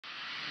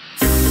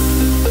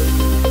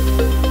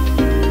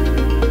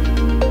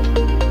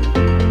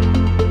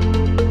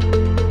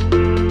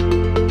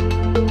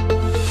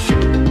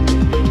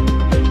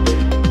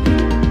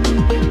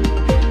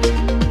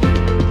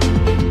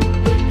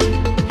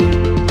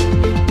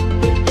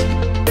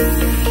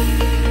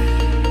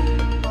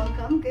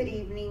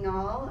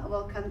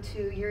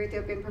to your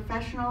Ethiopian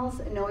Professionals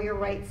Know Your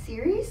Rights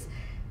series.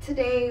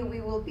 Today we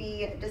will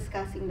be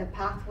discussing the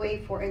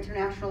pathway for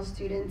international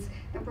students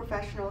and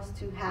professionals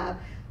to have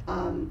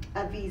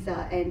a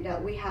visa,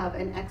 and we have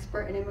an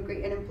expert in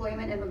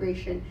employment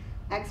immigration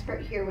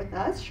expert here with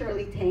us,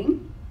 Shirley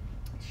Tang.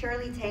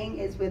 Shirley Tang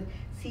is with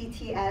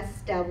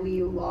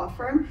CTSW law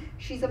firm.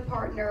 She's a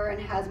partner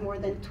and has more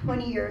than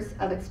 20 years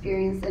of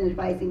experience in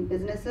advising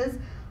businesses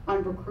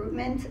on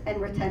recruitment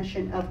and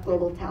retention of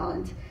global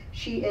talent.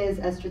 She is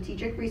a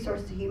strategic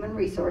resource to human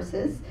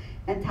resources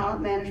and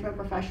talent management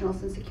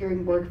professionals in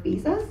securing work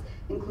visas,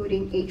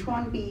 including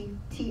H-1B,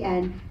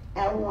 TN,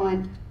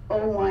 L-1,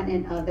 O-1,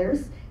 and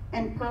others,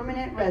 and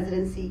permanent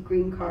residency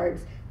green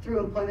cards through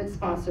employment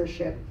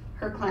sponsorship.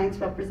 Her clients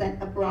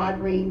represent a broad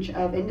range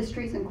of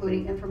industries,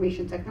 including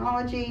information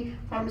technology,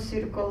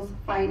 pharmaceuticals,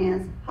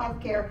 finance,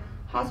 healthcare,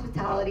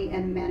 hospitality,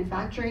 and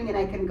manufacturing. And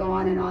I can go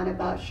on and on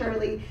about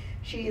Shirley.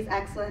 She is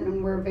excellent,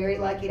 and we're very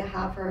lucky to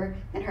have her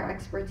and her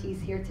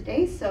expertise here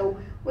today. So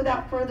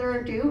without further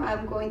ado,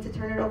 I'm going to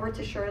turn it over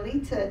to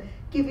Shirley to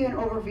give you an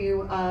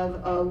overview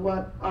of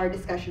what our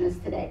discussion is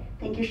today.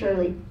 Thank you,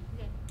 Shirley.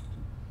 Okay.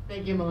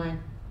 Thank you, Malay.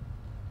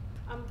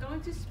 I'm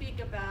going to speak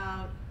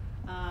about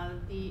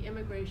the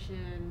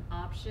immigration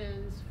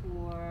options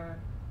for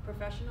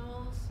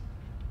professionals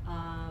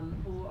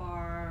who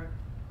are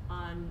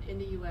in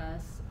the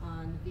U.S.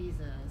 on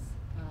visas.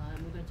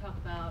 And we're going to talk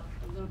about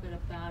a little bit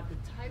about the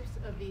types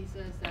of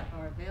visas that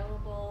are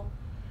available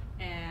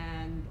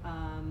and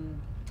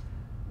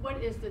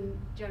what is the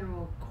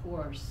general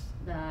course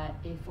that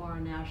a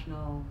foreign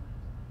national,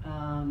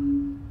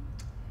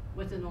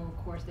 what's the normal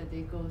course that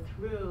they go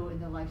through in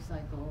the life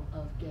cycle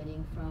of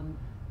getting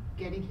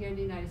here in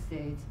the United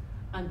States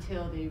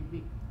until they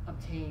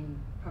obtain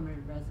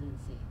permanent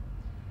residency.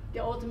 The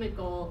ultimate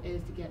goal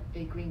is to get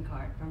a green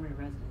card, permanent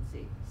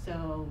residency.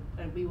 So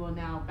we will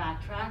now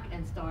backtrack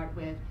and start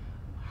with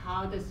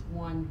how does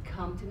one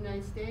come to the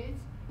United States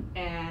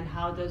and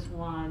how does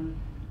one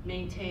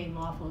maintain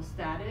lawful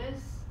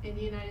status in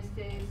the United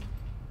States,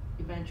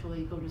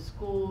 eventually go to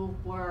school,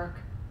 work,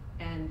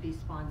 and be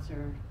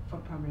sponsored for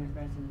permanent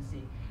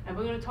residency. And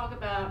we're going to talk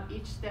about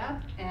each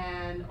step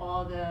and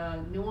all the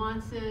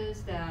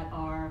nuances that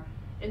are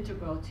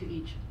integral to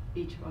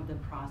each of the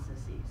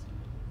processes.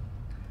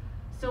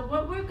 So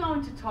what we're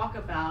going to talk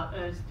about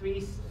is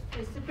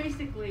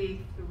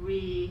basically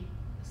three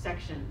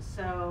sections.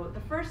 So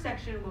the first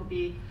section will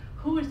be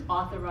who is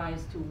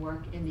authorized to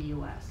work in the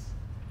U.S.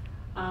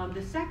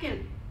 The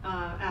second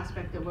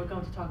aspect that we're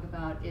going to talk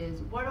about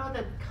is what are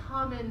the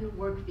common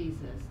work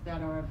visas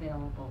that are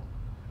available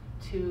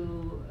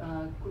to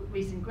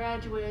recent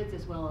graduates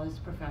as well as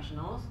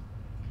professionals.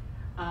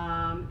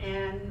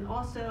 And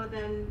also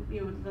then,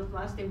 the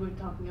last thing we're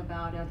talking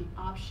about are the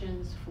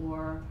options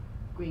for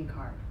green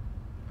card,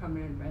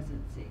 permanent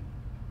residency.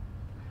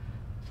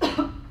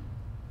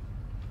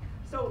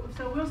 So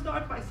we'll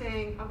start by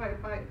saying,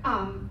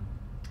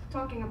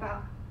 talking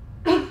about,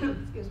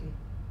 excuse me.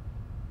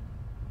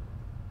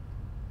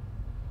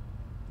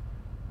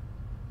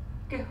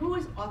 Okay, who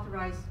is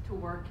authorized to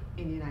work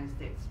in the United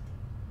States?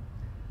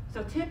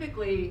 So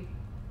typically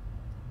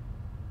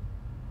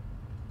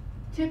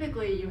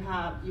you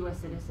have U.S.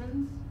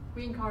 citizens,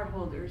 green card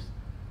holders,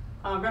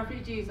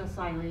 refugees,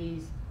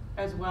 asylees,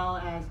 as well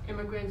as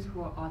immigrants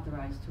who are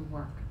authorized to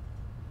work.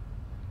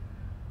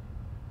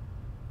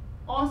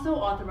 Also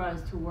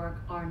authorized to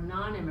work are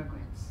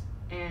non-immigrants,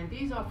 and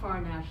these are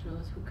foreign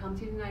nationals who come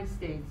to the United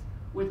States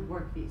with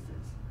work visas.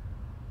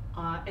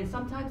 And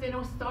sometimes they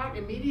don't start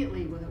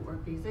immediately with a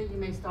work visa. You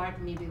may start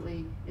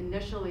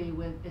initially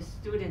with a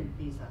student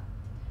visa.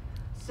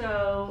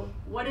 So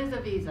what is a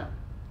visa?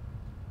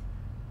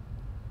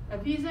 A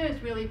visa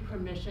is really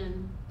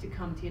permission to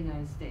come to the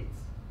United States.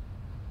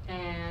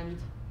 And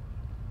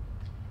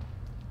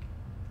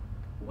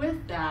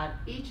with that,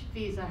 each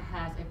visa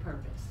has a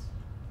purpose.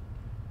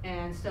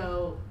 And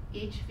so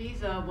each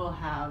visa will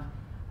have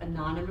a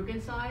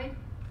non-immigrant side,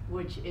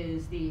 which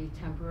is the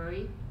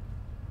temporary.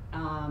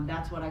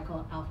 That's what I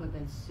call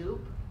alphabet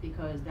soup,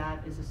 because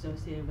that is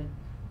associated with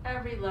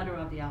every letter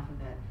of the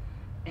alphabet,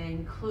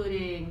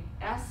 including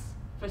S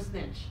for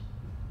snitch.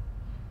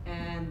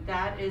 And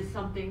that is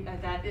something,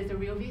 that is a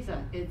real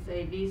visa. It's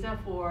a visa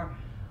for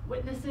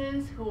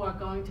witnesses who are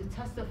going to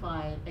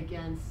testify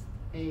against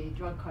a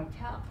drug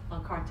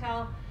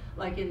cartel.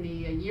 Like in the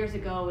years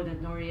ago in the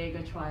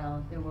Noriega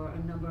trial, there were a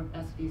number of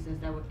S visas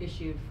that were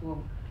issued for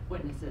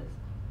witnesses.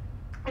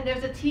 And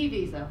there's a T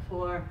visa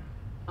for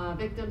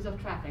victims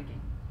of trafficking.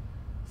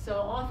 So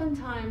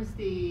oftentimes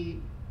the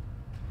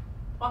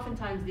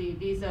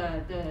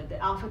visa, the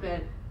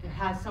alphabet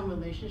has some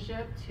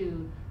relationship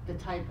to the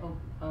type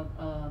of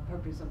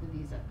purpose of the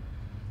visa.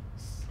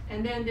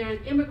 And then there's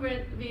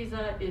immigrant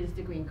visa is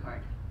the green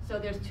card. So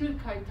there's two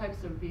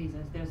types of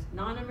visas. There's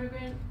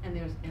non-immigrant and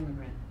there's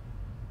immigrant.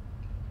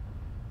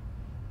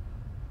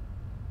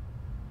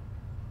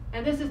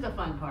 And this is the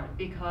fun part,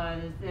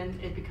 because then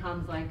it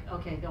becomes like,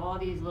 okay, all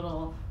these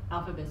little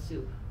alphabet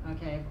soup,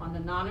 okay? On the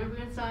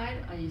non-immigrant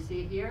side, you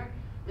see it here,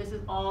 This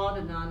is all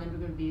the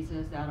non-immigrant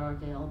visas that are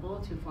available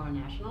to foreign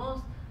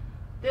nationals.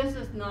 This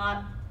is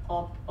not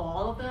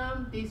all of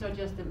them. These are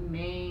just the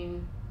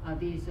main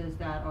visas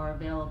that are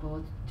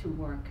available to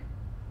work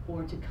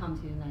or to come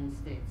to the United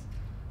States.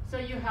 So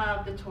you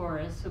have the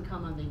tourists who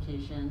come on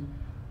vacation.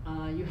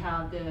 You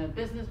have the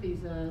business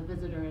visa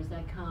visitors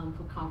that come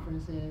for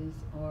conferences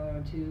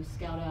or to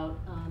scout out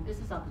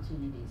business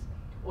opportunities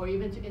or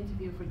even to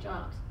interview for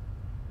jobs.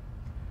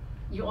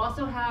 You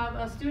also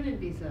have student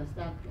visas,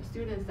 that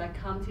students that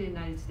come to the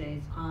United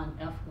States on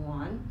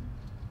F1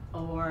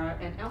 or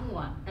an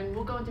M1, and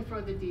we'll go into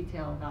further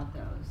detail about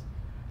those.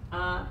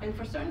 And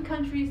for certain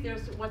countries,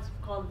 there's what's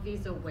called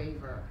visa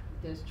waiver.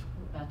 There's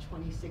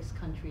 26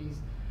 countries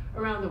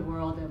around the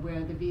world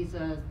where the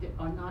visas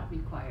are not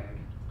required.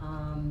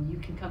 You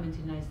can come into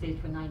the United States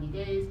for 90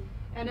 days,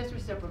 and it's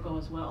reciprocal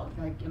as well.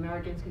 Like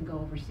Americans can go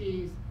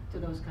overseas to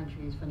those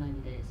countries for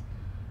 90 days,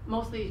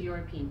 mostly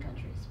European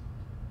countries.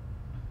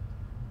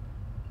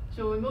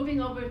 So we're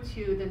moving over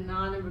to the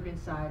non-immigrant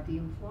side, the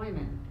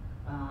employment.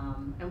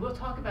 And we'll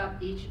talk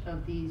about each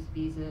of these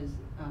visas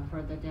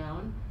further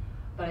down,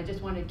 but I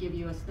just want to give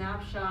you a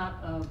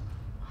snapshot of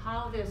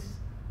how this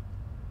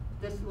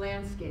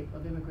landscape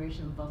of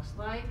immigration looks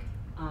like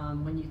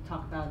when you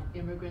talk about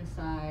immigrant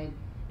side,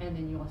 and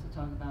then you also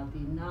talk about the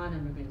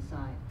non-immigrant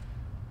side.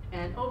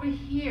 And over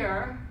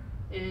here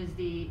is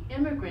the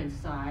immigrant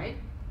side,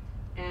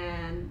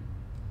 and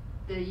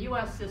the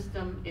US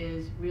system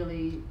is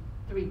really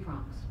three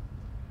prongs.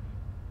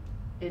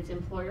 It's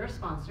employer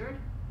sponsored,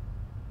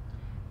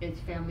 it's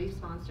family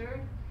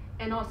sponsored,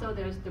 and also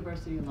there's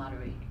diversity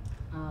lottery.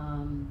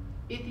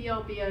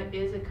 Ethiopia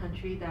is a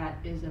country that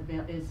is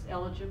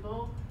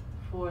eligible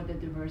for the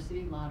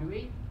diversity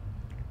lottery.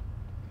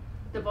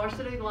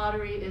 Diversity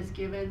lottery is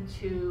given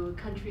to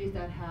countries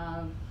that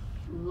have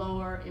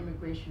lower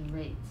immigration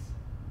rates.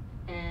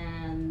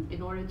 And in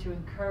order to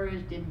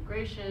encourage the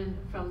immigration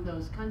from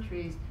those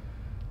countries,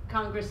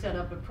 Congress set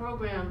up a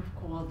program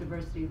called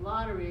Diversity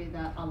Lottery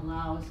that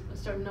allows a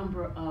certain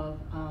number of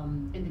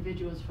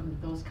individuals from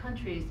those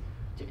countries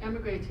to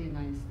emigrate to the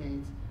United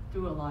States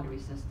through a lottery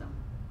system.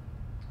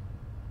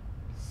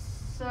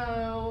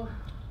 So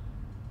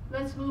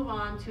let's move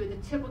on to the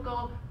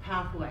typical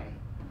pathway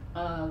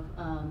of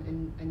a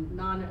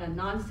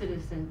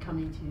non-citizen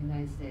coming to the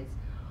United States.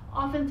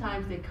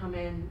 Oftentimes they come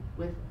in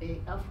with a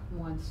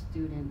F1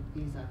 student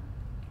visa.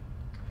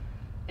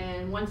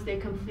 And once they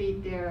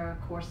complete their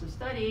course of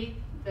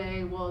study,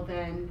 they will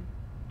then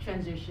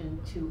transition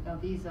to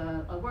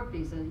a work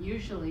visa.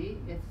 Usually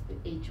it's the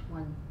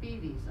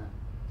H-1B visa.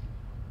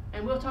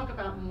 And we'll talk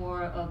about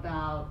more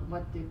about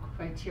what the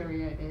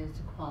criteria is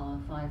to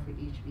qualify for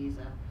each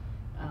visa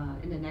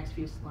in the next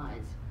few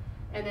slides.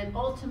 And then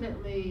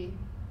ultimately,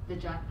 the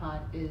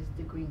jackpot is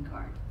the green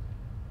card.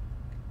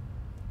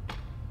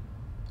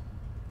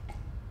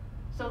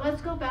 So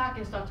let's go back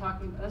and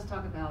let's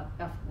talk about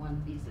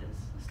F1 visas,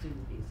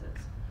 student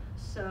visas.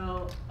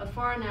 So a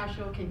foreign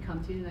national can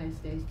come to the United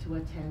States to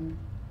attend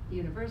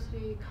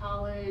university,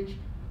 college,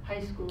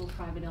 high school,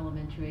 private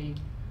elementary,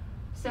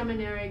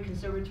 seminary,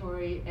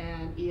 conservatory,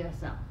 and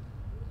ESL.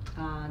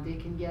 They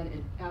can get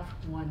an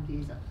F1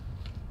 visa.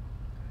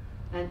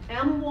 An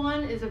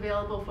M1 is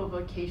available for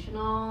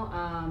vocational,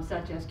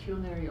 such as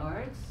culinary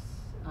arts.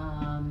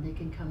 They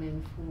can come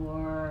in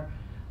for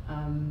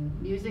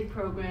music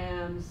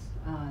programs.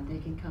 They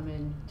can come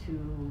in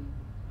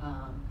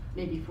to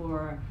maybe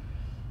for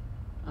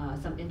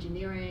some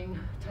engineering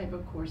type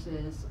of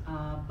courses,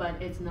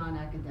 but it's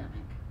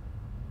non-academic.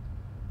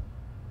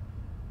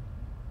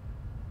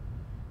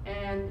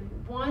 And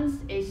once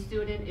a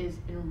student is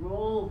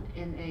enrolled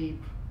in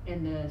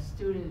the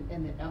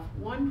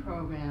F1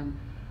 program,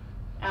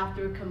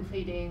 after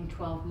completing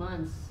 12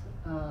 months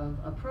of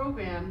a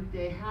program,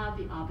 they have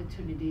the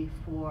opportunity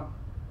for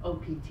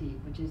OPT,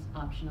 which is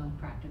optional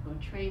practical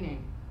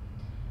training.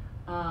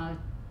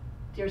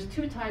 There's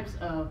two types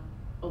of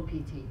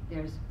OPT.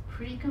 There's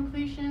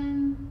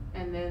pre-completion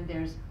and then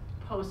there's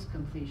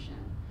post-completion.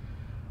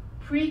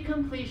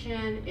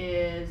 Pre-completion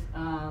is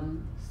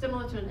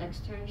similar to an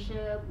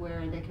externship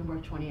where they can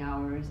work 20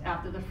 hours.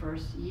 After the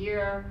first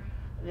year,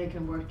 they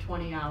can work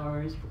 20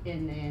 hours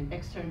in an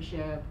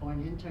externship or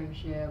an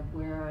internship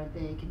where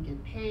they can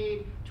get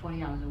paid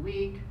 20 hours a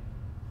week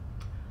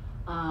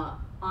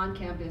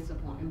on-campus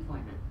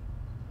employment.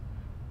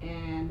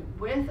 And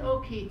with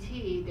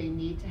OPT, they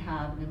need to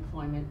have an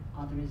employment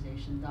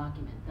authorization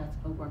document. That's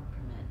a work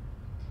permit.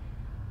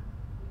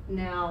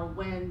 Now,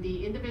 when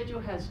the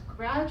individual has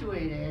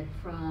graduated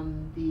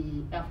from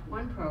the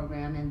F1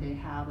 program and they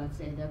have, let's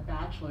say, their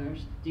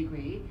bachelor's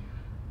degree,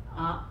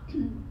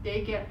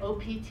 they get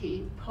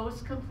OPT,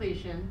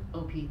 post-completion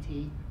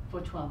OPT,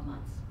 for 12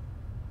 months.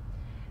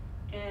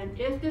 And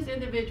if this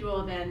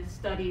individual then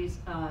studied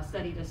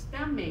a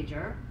STEM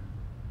major,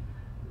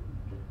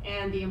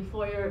 and the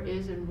employer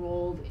is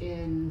enrolled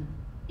in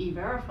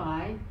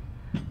E-Verify,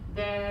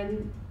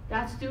 then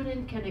that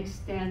student can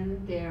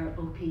extend their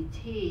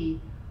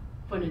OPT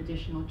for an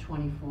additional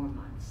 24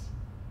 months.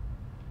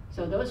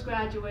 So those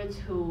graduates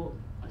who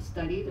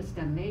studied a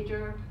STEM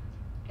major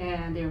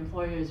and their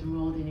employer is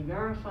enrolled in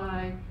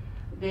E-Verify,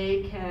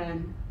 they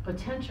can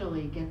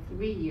potentially get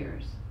 3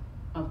 years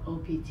of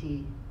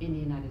OPT in the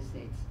United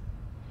States.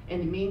 In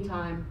the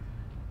meantime,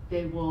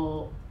 they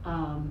will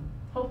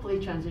hopefully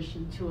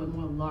transition to a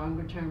more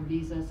longer-term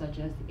visa, such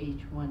as the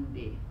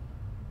H-1B.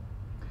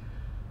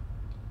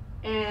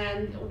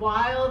 And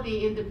while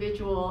the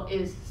individual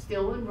is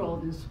still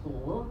enrolled in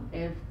school,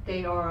 if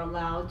they are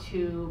allowed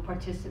to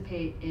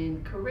participate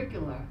in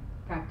curricular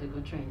practical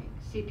training,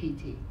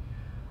 CPT,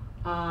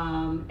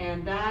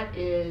 and that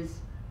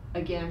is,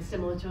 again,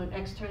 similar to an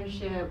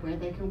externship where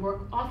they can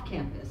work off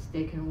campus.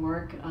 They can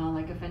work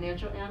like a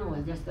financial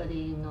analyst. They're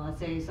studying, let's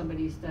say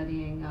somebody's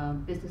studying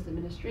business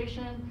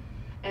administration,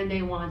 and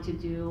they want to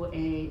do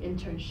a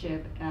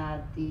internship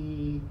at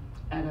a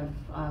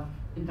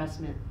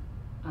investment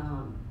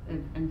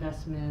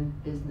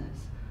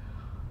business.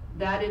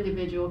 That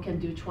individual can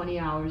do 20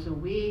 hours a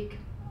week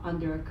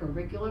under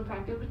curricular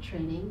practical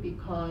training,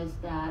 because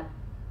that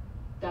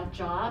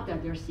job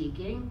that they're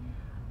seeking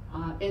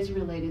is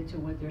related to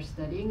what they're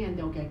studying, and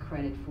they'll get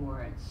credit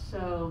for it.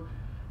 So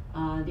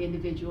the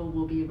individual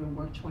will be able to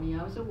work 20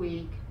 hours a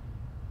week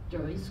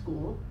during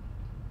school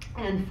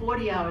and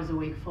 40 hours a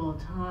week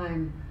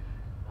full-time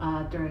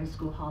during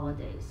school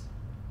holidays.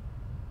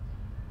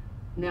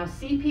 Now,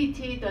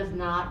 CPT does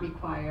not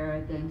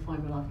require the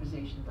employment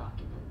authorization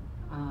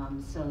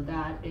document. So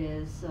that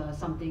is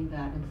something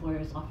that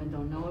employers often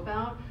don't know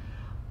about.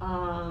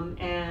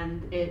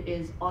 And it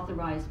is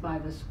authorized by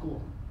the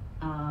school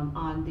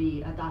on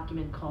a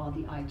document called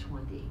the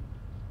I-20.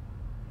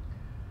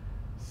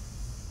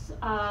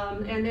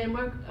 And then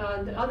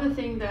the other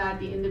thing that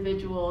the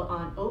individual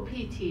on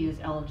OPT is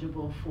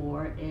eligible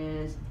for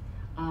is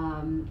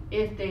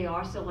if they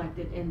are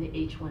selected in the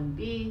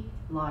H-1B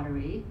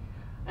lottery,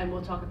 and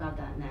we'll talk about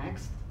that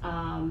next,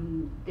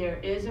 there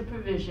is a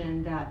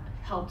provision that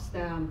helps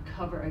them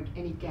cover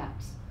any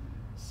gaps.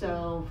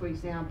 So, for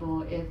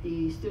example, if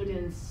the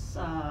student's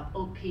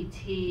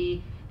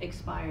OPT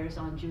expires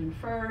on June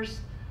 1st,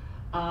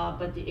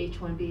 but the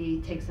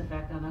H-1B takes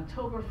effect on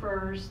October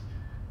 1st,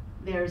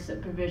 there's a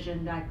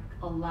provision that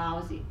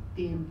allows the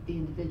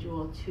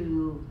individual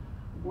to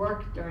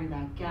work during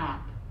that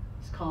gap.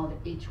 It's called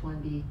the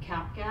H-1B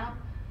cap gap,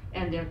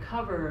 and they're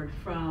covered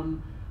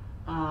from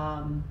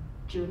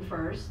June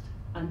 1st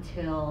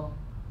until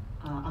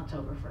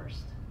October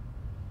 1st.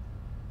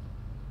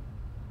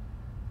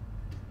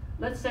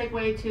 Let's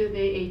segue to the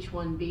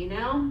H-1B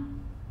now,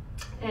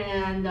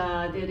 and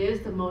it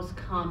is the most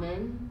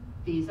common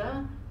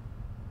visa.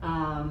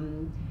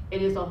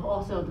 It is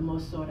also the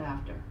most sought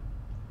after.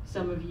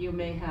 Some of you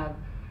may have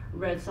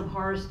read some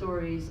horror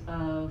stories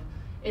of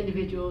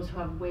individuals who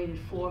have waited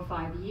 4 or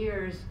 5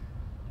 years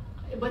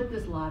with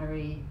this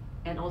lottery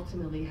and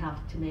ultimately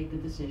have to make the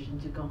decision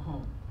to go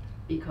home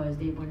because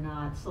they were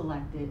not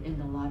selected in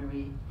the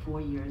lottery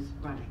 4 years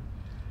running.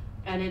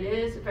 And it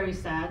is very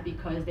sad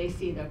because they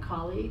see their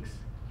colleagues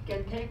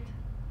get picked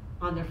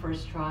on their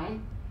first try,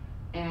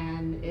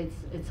 and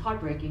it's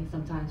heartbreaking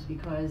sometimes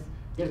because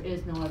there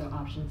is no other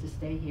option to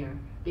stay here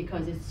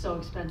because it's so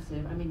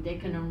expensive. I mean, they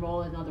can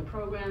enroll in other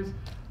programs,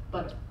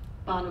 but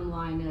bottom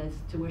line is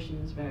tuition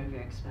is very,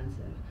 very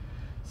expensive.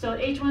 So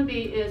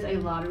H-1B is a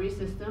lottery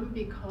system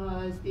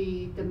because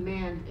the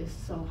demand is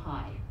so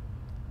high.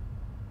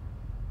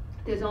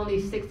 There's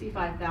only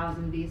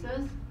 65,000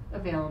 visas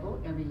available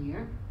every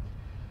year,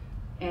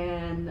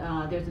 and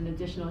there's an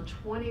additional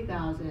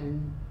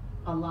 20,000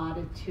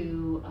 allotted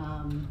to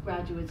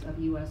graduates of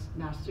U.S.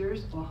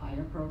 master's or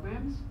higher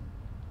programs.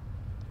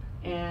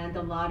 And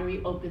the lottery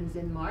opens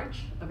in March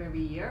of every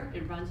year.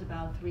 It runs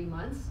about 3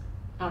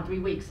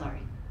 weeks,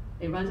 sorry.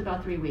 It runs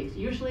about 3 weeks.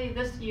 Usually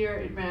this year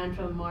it ran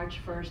from March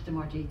 1st to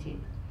March 18th.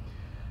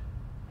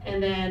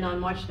 And then on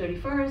March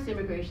 31st,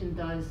 immigration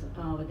does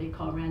what they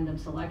call random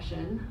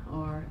selection,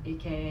 or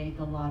AKA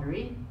the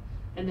lottery,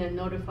 and then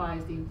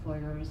notifies the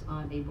employers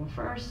on April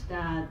 1st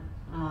that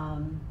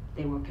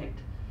they were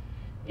picked.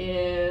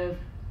 If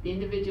the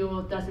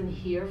individual doesn't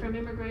hear from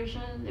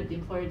immigration, if the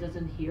employer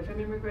doesn't hear from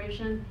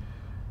immigration,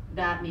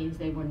 that means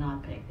they were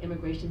not picked.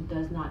 Immigration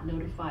does not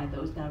notify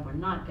those that were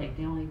not picked.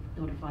 They only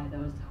notify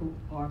those who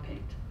are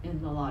picked in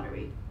the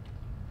lottery.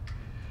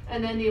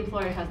 And then the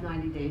employer has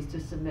 90 days to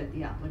submit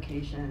the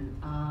application.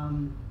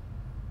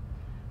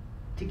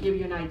 To give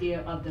you an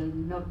idea of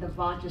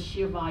the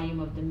sheer volume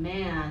of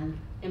demand,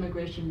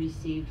 immigration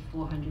received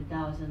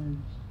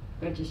 400,000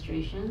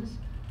 registrations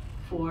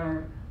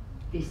for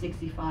the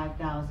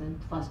 65,000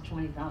 plus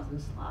 20,000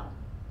 slot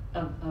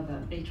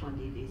of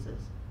H-1B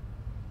visas.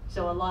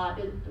 So a lot,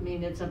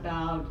 it's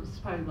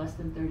probably less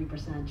than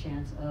 30%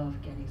 chance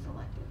of getting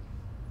selected.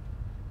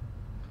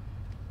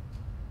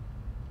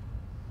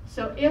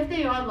 So if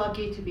they are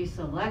lucky to be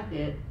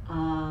selected,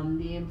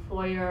 the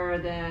employer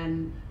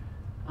then,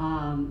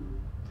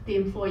 the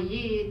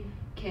employee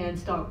can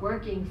start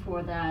working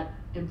for that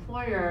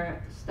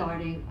employer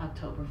starting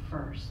October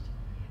 1st.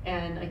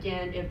 And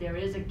again, if there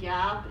is a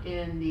gap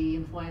in the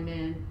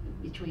employment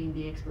between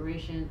the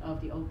expiration of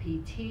the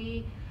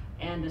OPT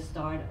and the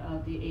start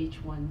of the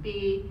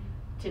H-1B,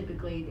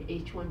 typically the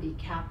H-1B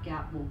cap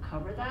gap will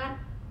cover that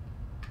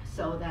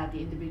so that the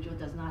individual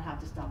does not have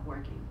to stop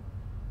working.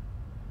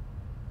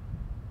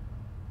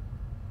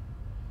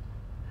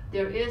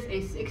 There is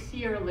a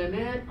 6-year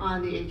limit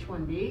on the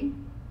H-1B,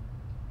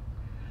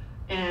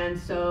 and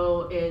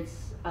so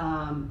it's,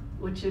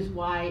 which is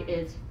why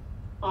it's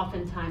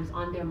oftentimes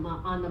on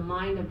the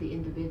mind of the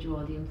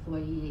individual, the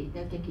employee.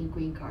 They're thinking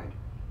green card.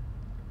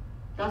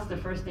 That's the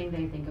first thing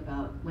they think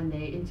about when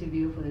they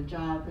interview for the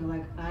job. They're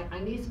like, I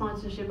need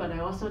sponsorship, but I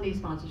also need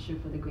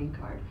sponsorship for the green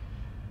card,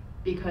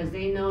 because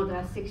they know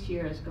that 6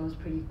 years goes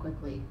pretty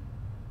quickly.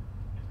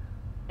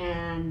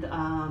 And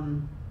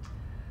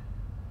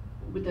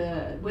with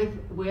the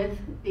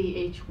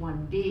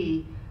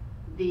H-1B,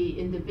 the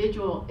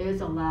individual is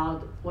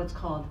allowed what's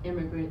called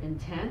immigrant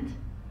intent,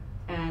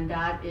 and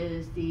that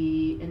is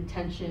the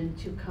intention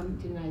to come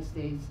to the United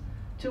States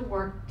to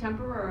work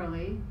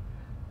temporarily,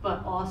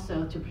 but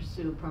also to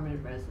pursue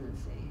permanent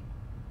residency,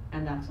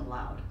 and that's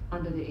allowed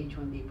under the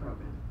H-1B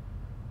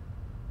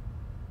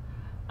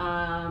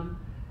program.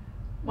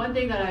 One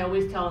thing that I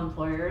always tell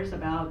employers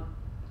about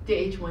the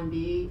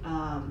H-1B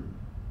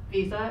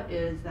visa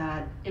is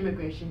that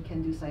immigration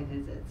can do site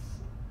visits.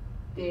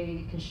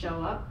 They can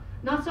show up,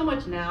 not so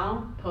much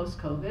now,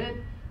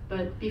 post-COVID,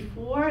 but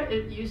before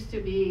it used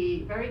to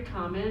be very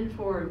common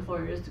for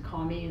employers to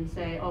call me and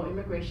say, oh,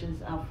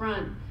 immigration's out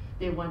front,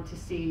 they want to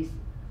see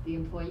the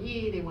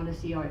employee, they want to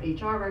see our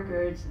HR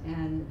records,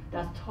 and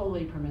that's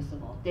totally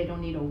permissible. They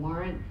don't need a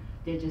warrant,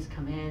 they just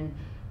come in,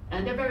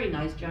 and they're very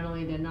nice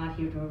generally, they're not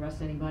here to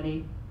arrest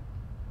anybody.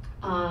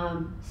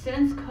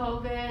 Since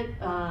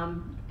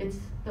COVID, it's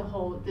the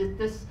whole,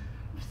 this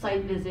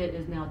site visit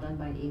is now done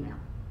by email.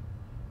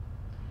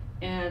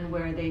 And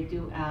where they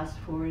do ask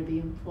for the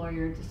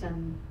employer to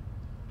send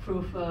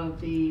proof of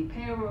the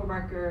payroll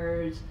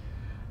records,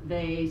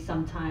 they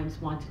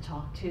sometimes want to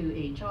talk to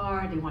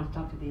HR, they want to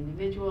talk to the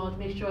individual to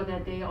make sure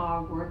that they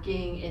are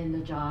working in the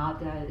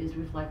job that is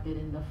reflected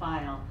in the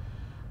file.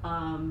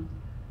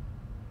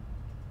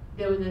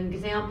 There was an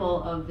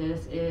example of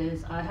this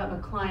is I have a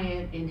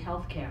client in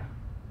healthcare,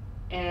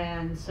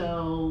 and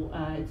so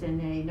it's in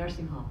a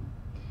nursing home,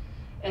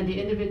 and the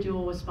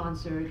individual was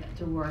sponsored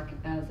to work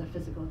as a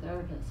physical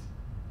therapist.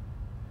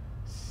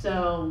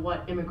 So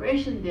what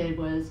immigration did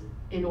was,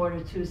 in order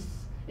to,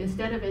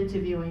 instead of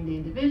interviewing the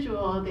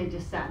individual, they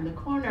just sat in the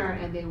corner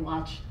and they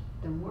watched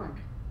them work.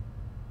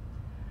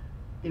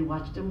 They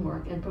watched them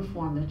work and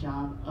perform the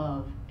job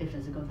of a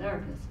physical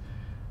therapist.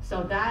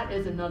 So that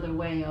is another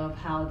way of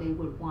how they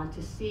would want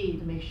to see,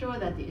 to make sure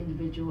that the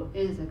individual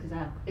is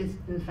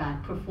in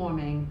fact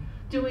performing,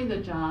 doing the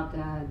job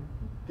that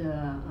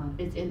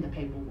is in the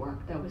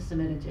paperwork that was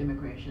submitted to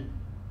immigration.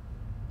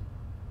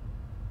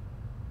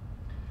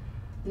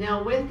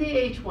 Now with the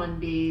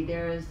H-1B,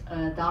 there's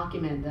a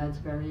document that's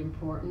very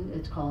important.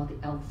 It's called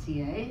the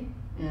LCA,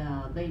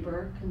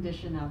 Labor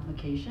Condition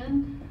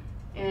Application.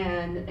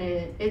 And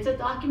it's a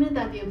document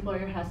that the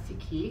employer has to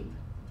keep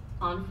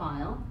on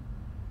file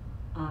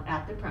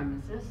at the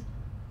premises.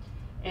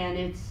 And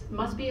it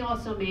must be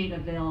also made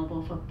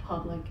available for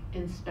public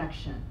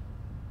inspection.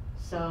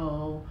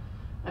 So,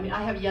 I mean,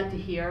 I have yet to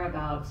hear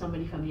about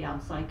somebody from the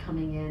outside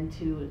coming in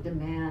to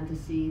demand to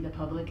see the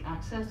public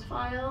access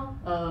file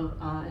of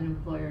an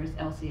employer's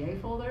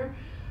LCA folder,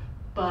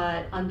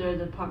 but under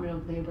the Department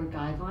of Labor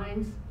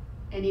guidelines,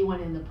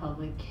 anyone in the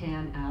public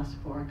can ask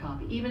for a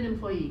copy, even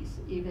employees,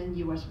 even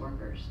US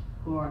workers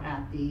who are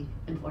at the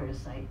employer's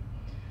site.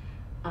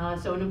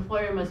 So an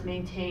employer must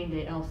maintain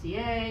the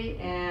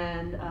LCA,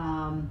 and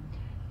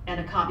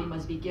a copy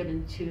must be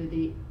given to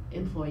the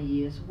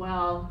employee as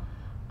well.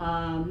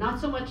 Not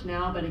so much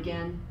now, but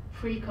again,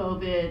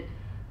 pre-COVID,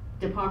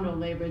 Department of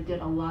Labor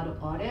did a lot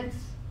of audits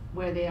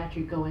where they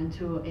actually go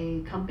into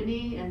a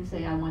company and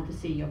say, I want to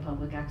see your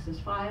public access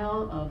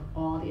file of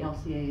all the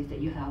LCAs that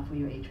you have for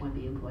your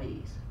H-1B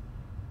employees.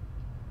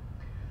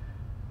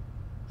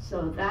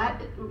 So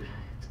that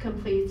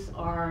completes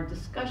our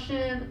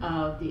discussion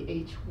of the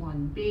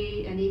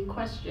H-1B. Any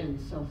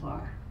questions so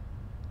far?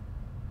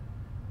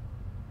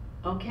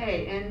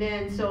 Okay, and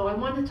then so I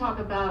want to talk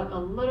about a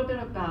little bit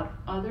about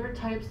other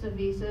types of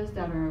visas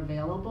that are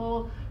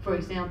available. For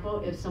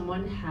example, if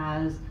someone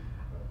has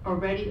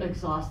already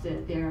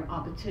exhausted their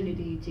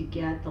opportunity to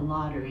get the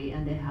lottery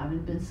and they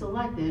haven't been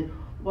selected,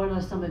 what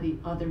are some of the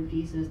other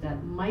visas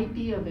that might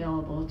be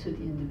available to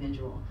the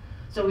individual?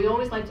 So we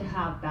always like to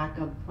have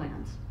backup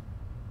plans.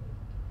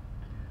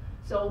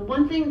 So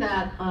one thing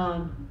that,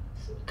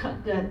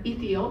 that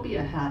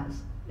Ethiopia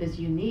has is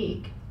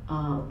unique,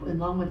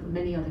 along with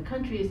many other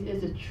countries,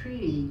 is a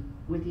treaty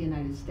with the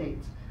United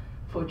States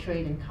for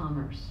trade and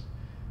commerce.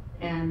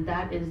 And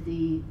that is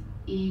the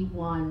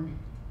E1,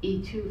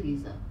 E2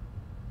 visa.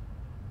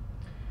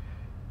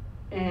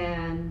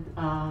 And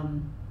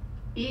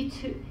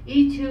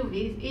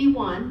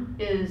E1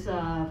 is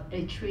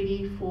a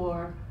treaty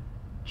for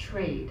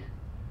trade.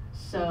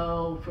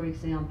 So for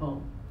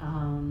example,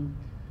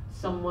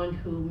 someone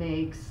who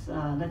makes,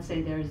 let's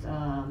say there's,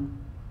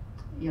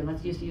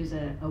 let's just use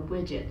a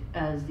widget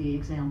as the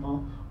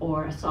example,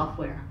 or a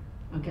software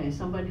Okay,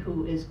 somebody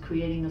who is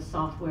creating a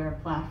software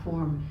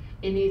platform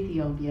in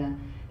Ethiopia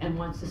and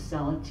wants to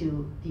sell it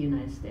to the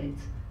United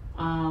States,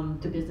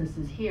 to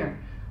businesses here.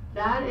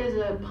 That is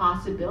a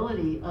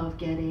possibility of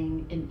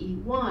getting an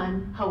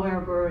E1.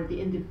 However, the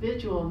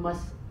individual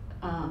must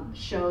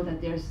show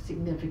that there's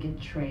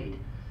significant trade.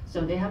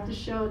 So they have to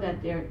show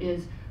that there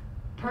is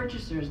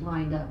purchasers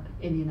lined up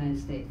in the United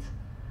States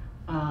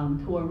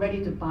who are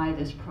ready to buy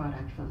this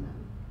product from them.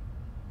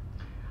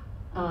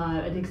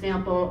 An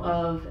example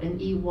of an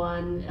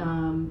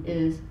E1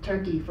 is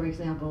Turkey, for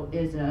example,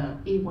 is a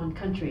E1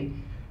 country,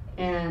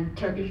 and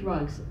Turkish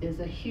rugs is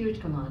a huge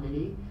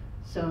commodity.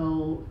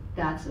 So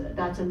that's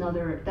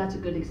a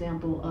good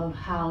example of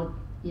how,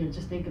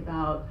 just think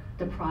about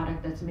the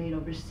product that's made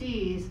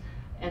overseas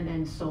and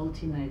then sold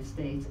to the United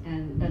States,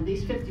 and at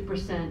least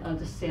 50% of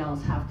the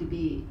sales have to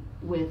be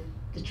with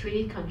the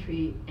treaty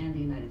country and the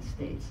United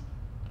States.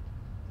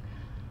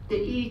 The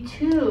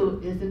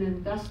E2 is an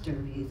investor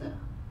visa,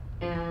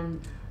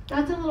 and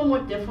that's a little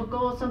more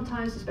difficult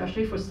sometimes,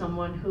 especially for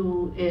someone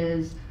who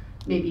is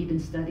maybe been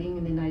studying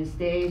in the United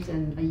States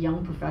and a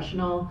young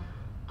professional.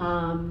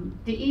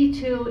 The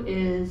E2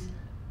 is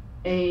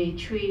a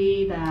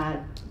treaty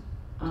that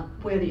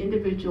where the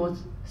individual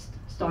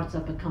starts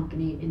up a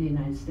company in the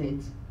United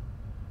States.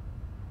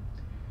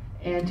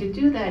 And to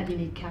do that, you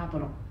need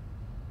capital.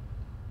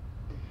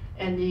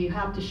 And you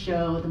have to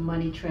show the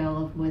money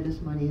trail of where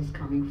this money is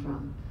coming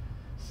from.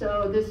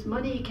 So this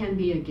money can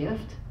be a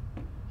gift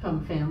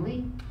from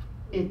family.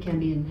 It can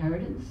be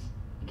inheritance.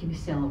 It can be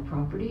sale of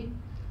property,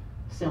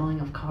 selling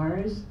of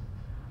cars.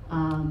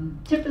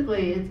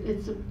 Typically,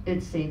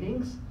 it's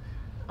savings.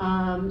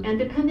 And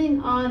depending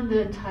on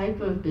the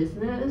type of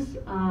business,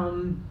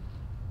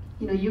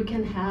 you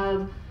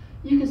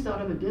can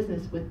start up a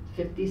business with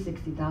 $50,000,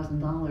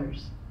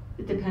 $60,000,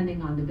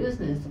 depending on the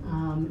business.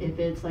 If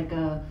it's like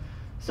a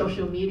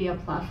social media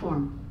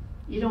platform,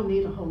 you don't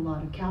need a whole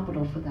lot of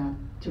capital for that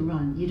to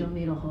run. You don't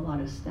need a whole lot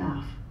of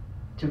staff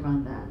to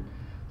run that.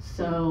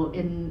 So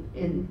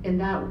in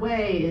that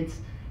way,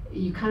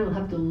 you kind of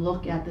have to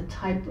look at the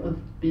type of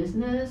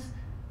business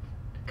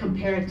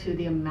compared to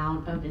the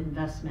amount of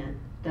investment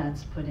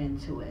that's put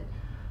into it.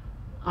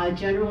 I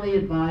generally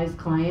advise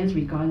clients,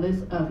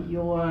 regardless of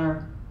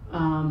your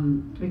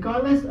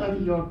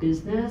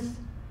business,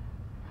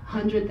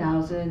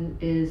 100,000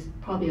 is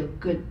probably a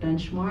good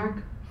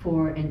benchmark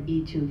for an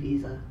E2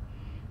 visa,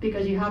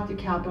 because you have to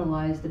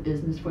capitalize the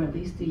business for at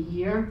least a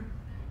year.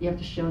 You have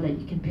to show that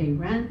you can pay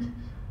rent.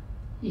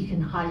 You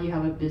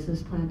have a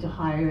business plan to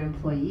hire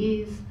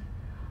employees,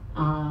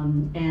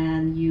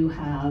 and you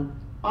have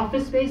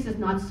office space is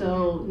not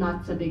so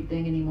big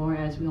thing anymore.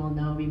 As we all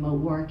know, remote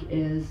work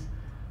is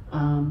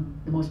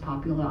the most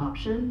popular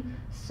option.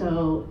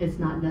 So it's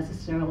not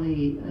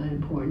necessarily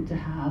important to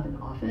have an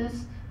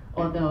office,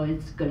 although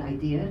it's a good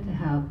idea to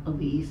have a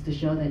lease to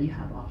show that you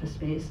have office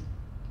space,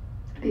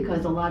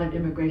 because a lot of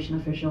immigration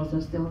officials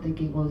are still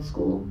thinking old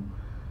school.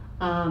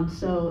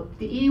 So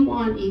the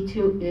E1,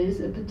 E2 is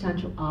a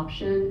potential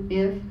option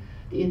if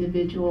the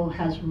individual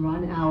has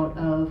run out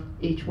of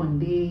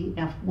H-1B,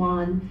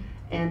 F-1,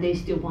 and they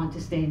still want to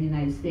stay in the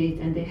United States,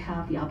 and they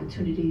have the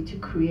opportunity to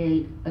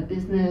create a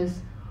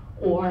business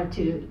or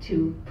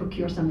to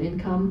procure some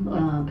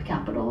income,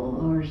 capital,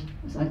 or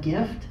a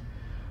gift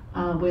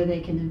where they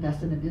can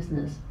invest in a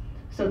business.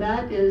 So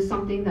that is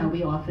something that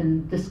we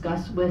often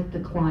discuss with the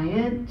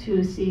client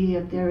to see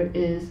if there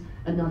is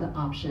another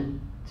option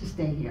to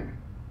stay here.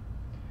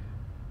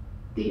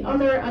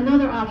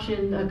 Another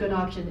option, a good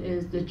option,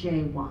 is the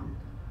J1.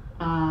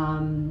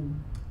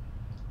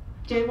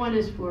 J1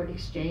 is for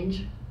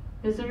exchange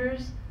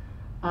visitors.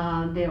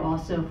 They're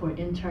also for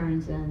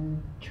interns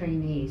and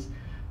trainees.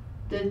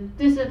 The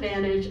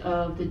disadvantage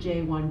of the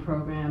J1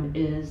 program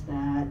is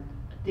that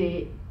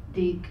the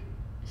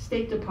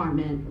State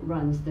Department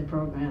runs the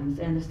programs,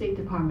 and the State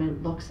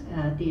Department looks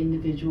at the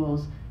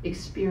individual's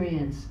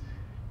experience,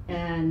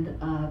 and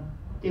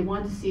they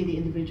want to see the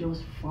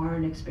individual's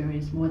foreign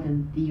experience more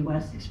than the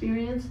U.S.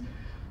 experience.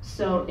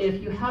 So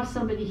if you have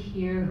somebody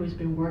here who's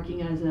been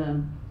working as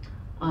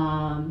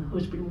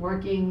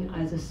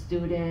a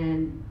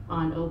student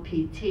on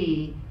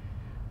OPT,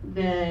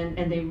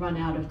 and they run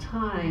out of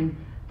time,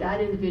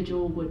 that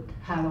individual would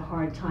have a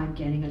hard time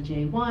getting a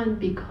J1,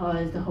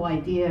 because the whole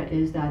idea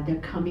is that they're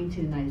coming to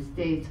the United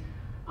States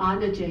on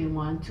the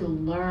J1 to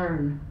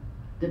learn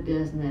the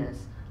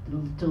business,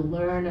 to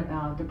learn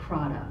about the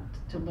product,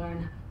 to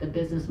learn the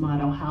business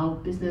model, how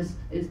business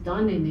is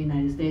done in the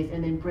United States,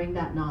 and then bring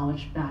that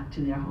knowledge back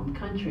to their home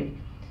country.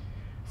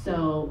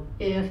 So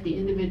if the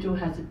individual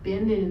has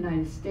been in the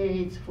United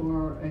States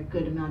for a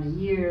good amount of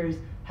years,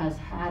 has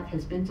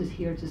been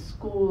here to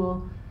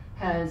school,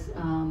 has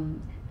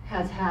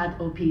had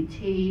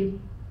OPT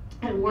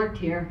and worked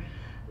here,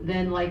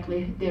 then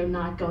likely they're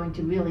not going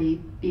to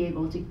really be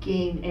able to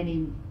gain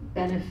any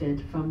benefit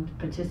from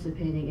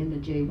participating in the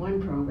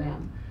J1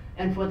 program.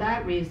 And for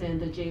that reason,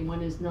 the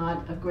J1 is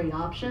not a great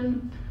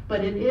option,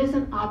 but it is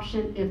an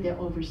option if they're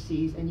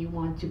overseas and you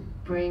want to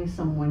bring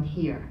someone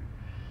here.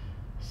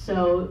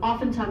 So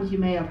oftentimes you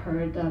may have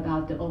heard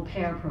about the au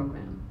pair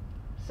program.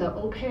 So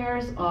au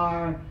pairs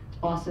are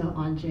also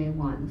on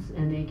J1s,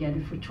 and they get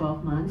it for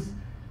 12 months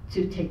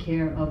to take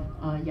care of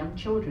young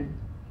children.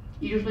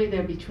 Usually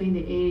they're between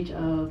the age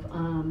of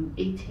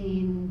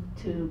 18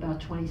 to about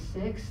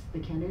 26, the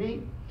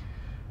candidate.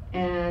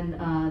 And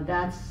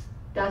that's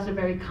a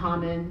very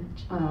common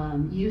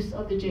use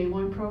of the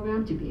J1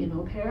 program, to be an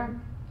au pair.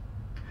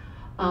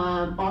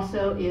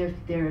 Also, if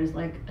there's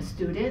like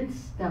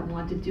students that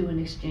want to do an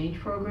exchange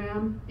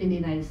program in the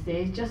United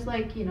States, just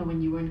like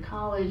when you were in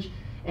college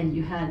and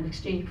you had an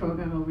exchange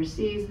program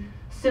overseas,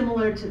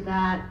 similar to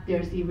that,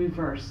 there's the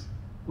reverse,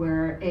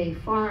 where a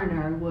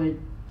foreigner would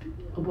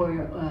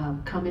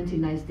come into the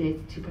United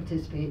States to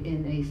participate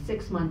in a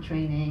 6-month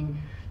training,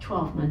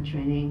 12-month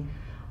training,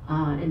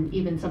 and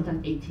even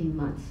sometimes 18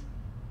 months.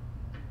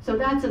 So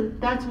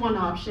that's one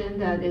option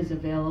that is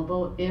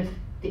available if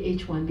the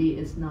H-1B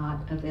is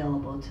not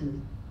available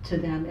to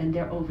them and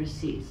they're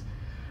overseas.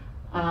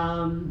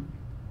 The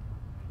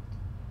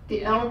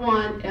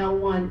L1,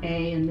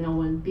 L1A, and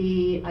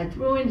L1B I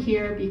threw in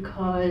here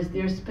because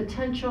there's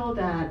potential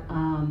that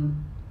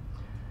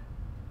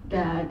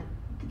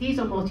these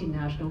are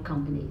multinational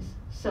companies.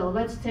 So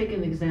let's take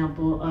an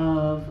example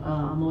of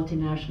a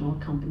multinational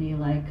company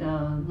like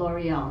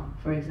L'Oreal,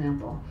 for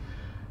example.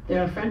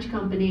 They're a French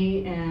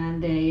company,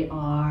 and they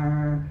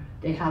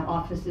have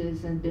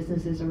offices and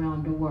businesses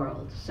around the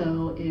world.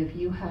 So if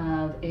you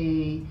have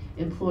a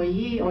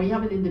employee or you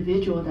have an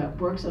individual that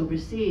works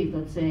overseas,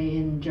 let's say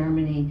in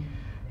Germany,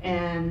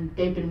 and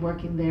they've been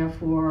working there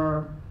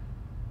for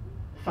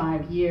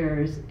 5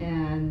 years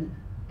and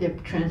they're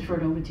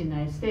transferred over to the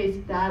United States,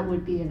 that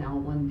would be an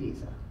L1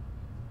 visa.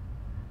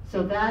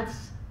 So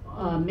that's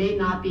may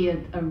not be a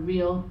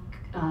real,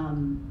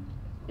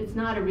 it's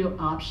not a real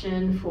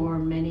option for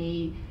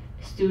many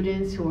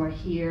students who are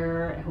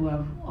here, who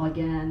have,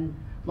 again,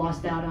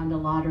 lost out on the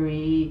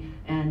lottery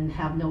and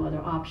have no other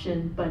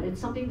option, but it's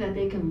something that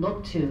they can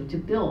look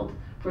to build.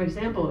 For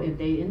example, if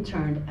they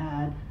interned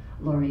at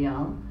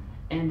L'Oreal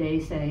and they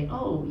say,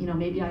 oh,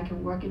 maybe I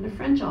can work in the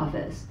French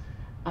office,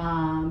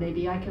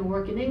 maybe I can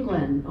work in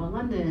England or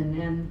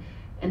London,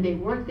 and they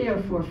work there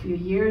for a few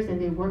years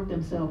and they work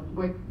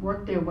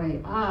their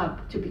way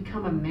up to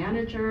become a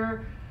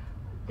manager,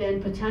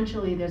 then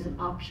potentially there's an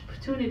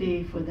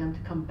opportunity for them to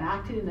come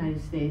back to the United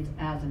States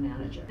as a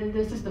manager. And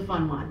this is the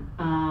fun one.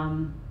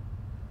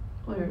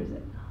 Where is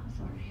it? Oh,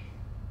 sorry.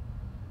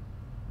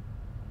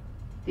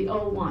 The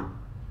O1.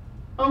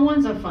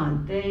 O1s are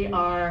fun. They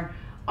are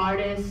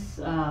artists,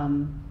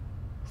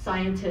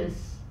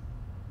 scientists,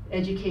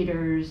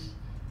 educators,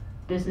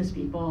 business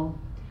people.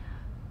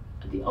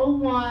 The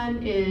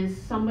O1 is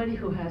somebody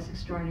who has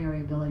extraordinary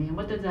ability. And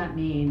what does that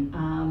mean?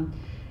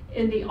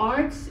 In the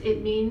arts,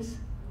 it means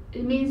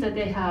that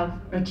they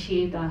have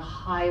achieved a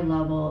high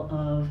level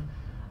of,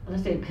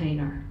 let's say, a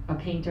painter,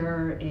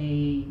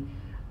 a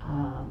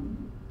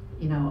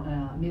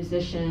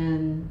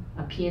musician,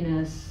 a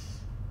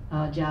pianist,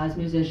 a jazz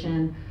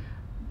musician.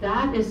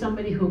 That is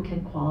somebody who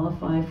can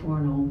qualify for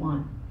an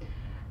O1.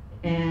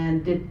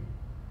 And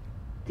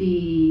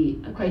the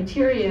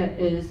criteria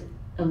is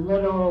a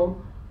little,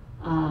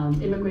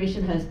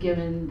 immigration has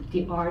given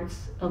the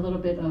arts a little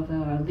bit of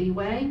a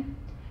leeway.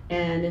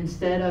 And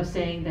instead of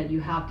saying that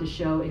you have to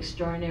show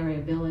extraordinary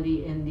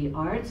ability in the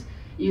arts,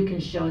 you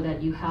can show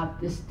that you have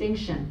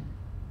distinction.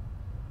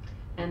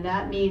 And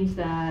that means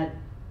that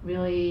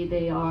really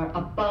they are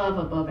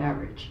above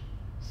average.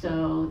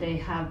 So they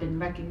have been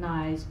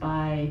recognized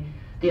by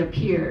their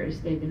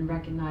peers, they've been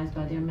recognized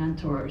by their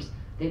mentors,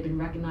 they've been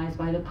recognized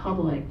by the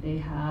public, they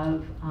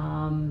have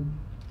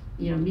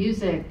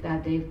music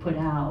that they've put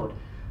out.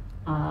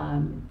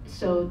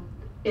 So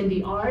in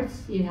the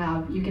arts, you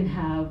can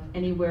have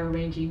anywhere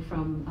ranging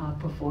from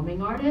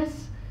performing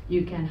artists.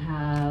 You can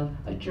have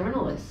a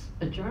journalist.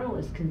 A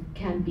journalist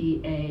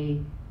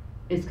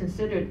is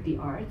considered the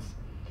arts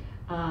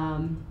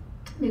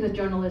because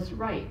journalists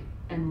write,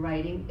 and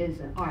writing is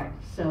an art.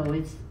 So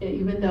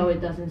even though it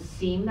doesn't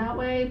seem that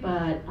way,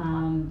 but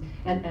and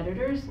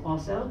editors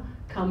also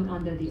come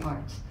under the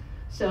arts.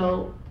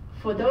 So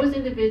for those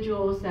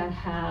individuals that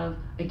have,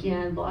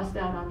 again, lost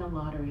out on the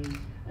lottery,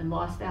 and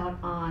lost out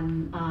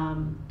on,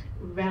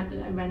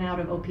 ran out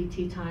of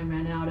OPT time,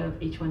 ran out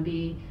of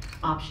H-1B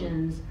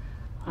options.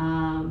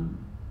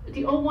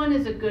 The O1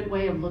 is a good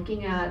way of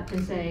looking at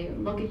and say,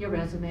 look at your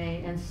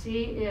resume and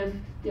see if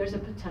there's a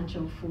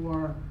potential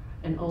for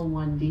an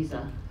O1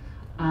 visa.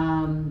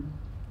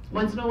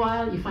 Once in a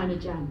while, you find a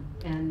gem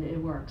and it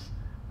works.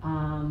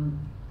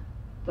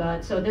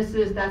 But so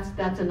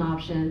that's an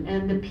option.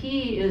 And the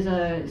P is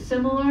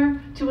similar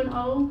to an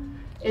O.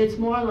 It's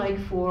more like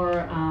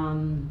for,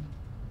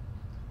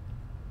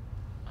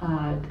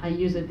 I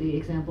use the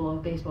example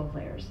of baseball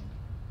players.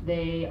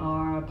 They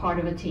are part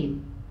of a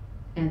team,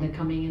 and they're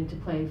coming in to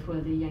play for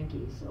the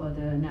Yankees or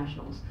the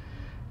Nationals,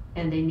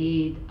 and they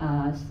need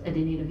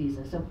a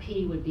visa. So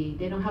P would be,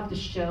 they don't have to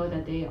show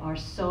that they are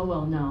so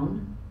well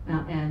known,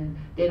 and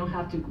they don't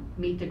have to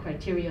meet the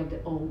criteria of the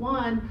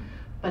O1,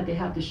 but they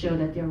have to show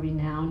that they're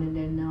renowned and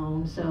they're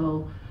known.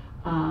 So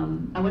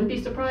I wouldn't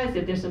be surprised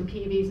if there's some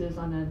P visas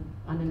on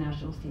the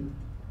nationals team,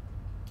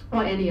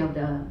 or any of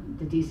the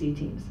DC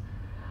teams.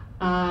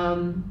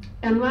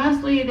 And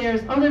lastly,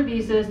 there's other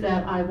visas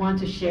that I want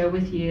to share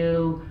with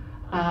you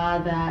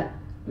that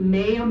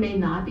may or may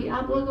not be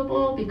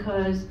applicable,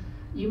 because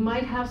you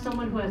might have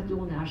someone who has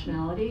dual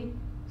nationality.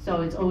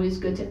 So it's always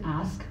good to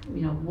ask,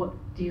 what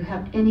do you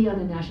have any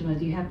other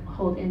nationality? Do you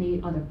hold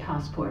any other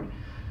passport?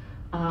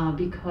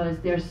 Because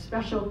there's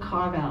special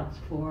carve-outs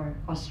for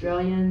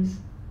Australians,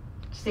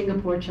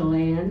 Singapore,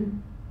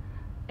 Chilean,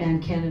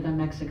 and Canada,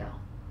 Mexico.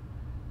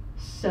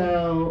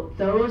 So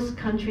those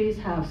countries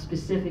have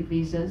specific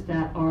visas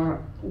that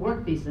are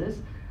work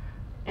visas,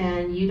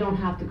 and you don't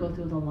have to go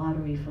through the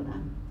lottery for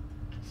them.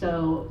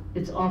 So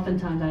it's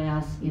oftentimes I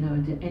ask,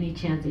 any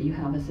chance that you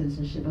have a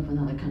citizenship of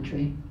another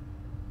country?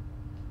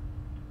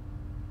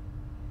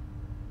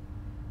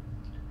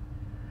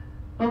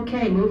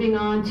 Okay, moving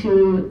on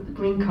to the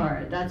green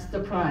card. That's the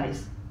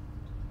prize.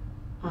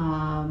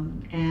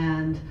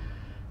 And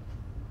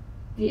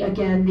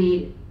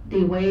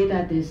the way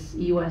that this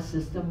U.S.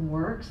 system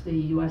works, the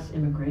U.S.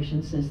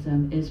 immigration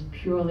system, is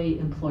purely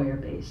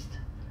employer-based.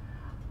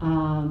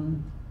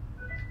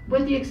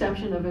 With the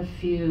exception of a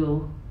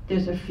few,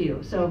 there's a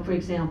few. So for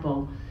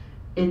example,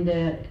 in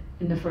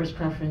the first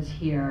preference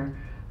here,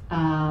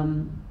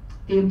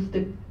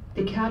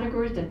 the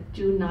categories that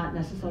do not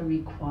necessarily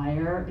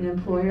require an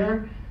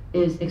employer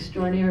is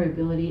extraordinary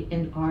ability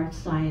in arts,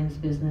 science,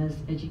 business,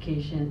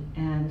 education,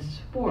 and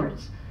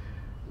sports.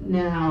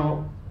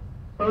 Now,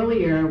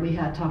 earlier we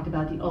had talked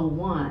about the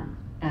O1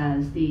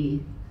 as a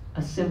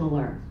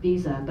similar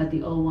visa, but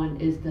the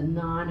O1 is the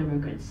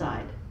non-immigrant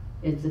side.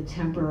 It's a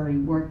temporary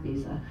work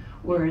visa,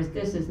 whereas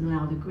this is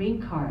now the green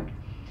card.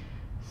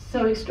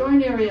 So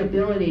extraordinary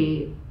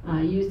ability,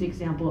 use the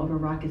example of a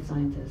rocket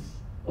scientist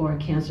or a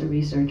cancer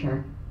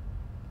researcher.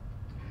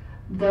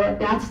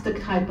 That's the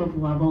type of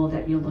level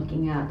that you're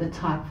looking at, the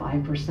top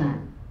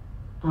 5%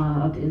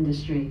 of the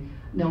industry.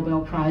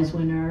 Nobel Prize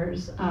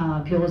winners,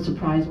 Pulitzer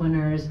Prize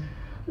winners,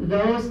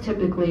 those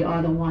typically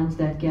are the ones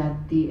that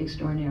get the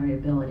extraordinary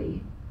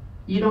ability.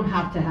 You don't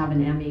have to have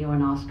an Emmy or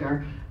an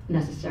Oscar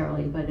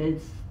necessarily, but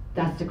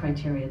that's the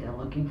criteria they're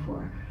looking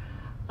for.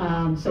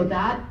 So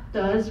that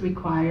does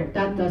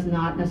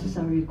not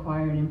necessarily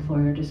require an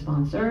employer to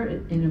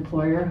sponsor. An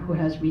employer who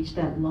has reached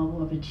that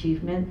level of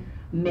achievement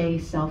may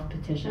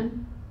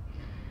self-petition.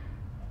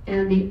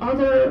 And the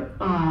other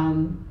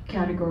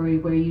category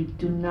where you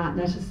do not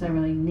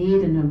necessarily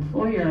need an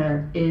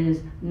employer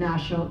is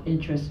national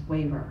interest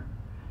waiver.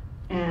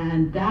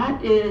 And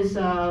that is,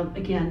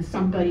 again,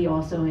 somebody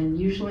also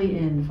usually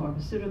in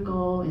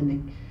pharmaceutical,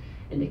 in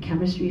the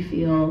chemistry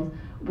field,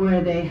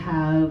 where they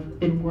have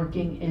been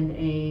working in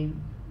a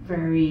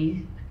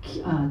very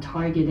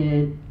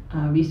targeted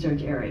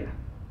research area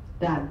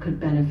that could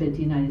benefit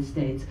the United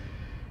States.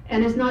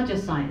 And it's not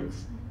just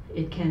science.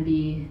 It can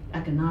be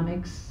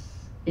economics,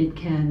 it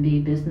can be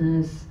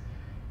business,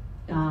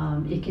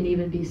 it can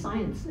even be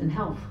science and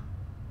health,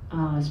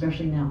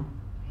 especially now.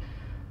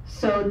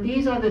 So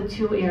these are the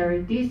two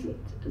areas,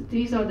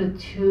 these are the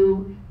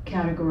two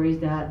categories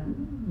that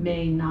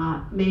may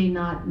not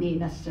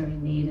necessarily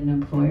need an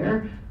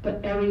employer, but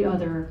every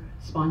other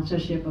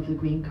sponsorship of the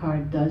green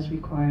card does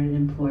require an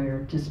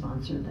employer to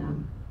sponsor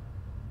them.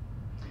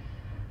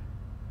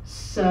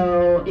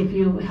 So if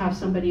you have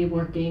somebody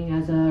working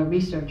as a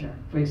researcher,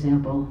 for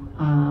example,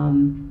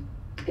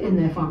 in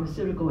the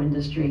pharmaceutical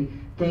industry,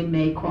 they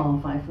may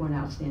qualify for an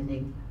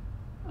outstanding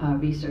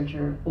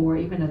researcher, or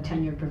even a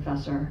tenured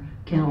professor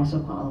can also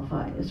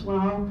qualify as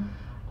well.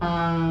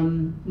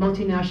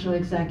 Multinational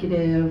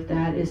executive,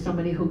 that is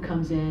somebody who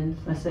comes in,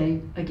 let's say,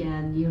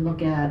 again, you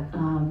look at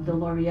the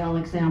L'Oreal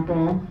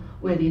example,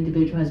 where the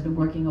individual has been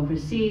working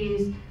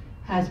overseas,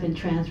 has been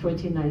transferred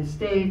to the United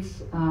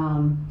States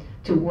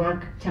to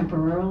work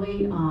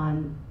temporarily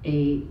on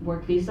a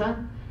work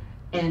visa,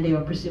 and they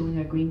are pursuing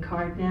a green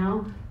card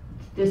now.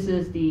 This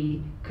is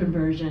the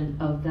conversion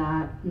of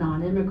that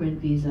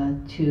non-immigrant visa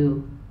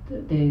to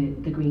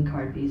the green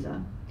card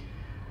visa.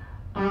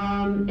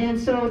 And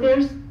so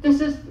this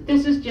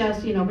is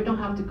just, we don't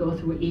have to go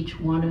through each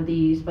one of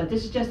these, but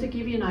this is just to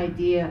give you an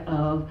idea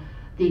of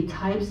the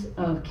types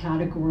of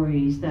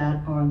categories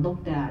that are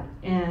looked at.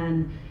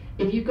 And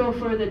if you go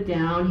further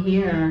down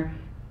here,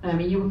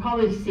 you will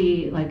probably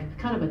see like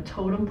kind of a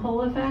totem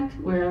pole effect,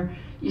 where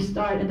you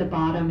start at the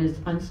bottom as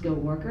unskilled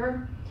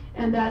worker,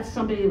 and that's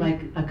somebody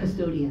like a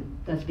custodian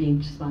that's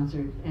being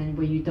sponsored, and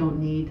where you don't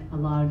need a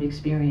lot of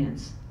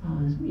experience.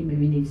 You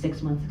maybe need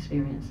 6 months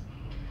experience.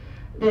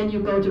 Then you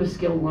go to a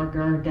skilled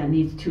worker that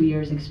needs 2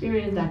 years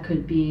experience. That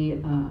could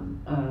be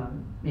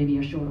maybe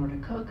a short order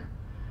cook.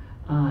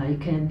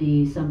 It can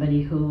be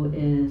somebody who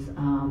is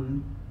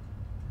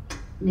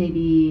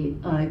maybe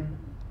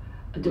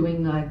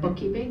doing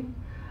bookkeeping.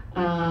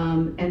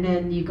 And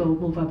then you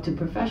move up to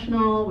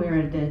professional,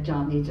 where the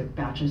job needs a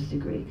bachelor's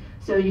degree.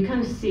 So you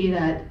kind of see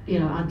that,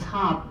 on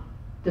top,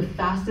 the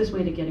fastest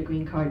way to get a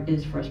green card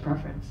is first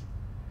preference.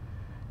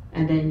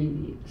 and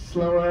then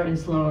slower and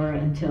slower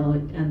until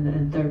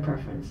and third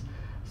preference.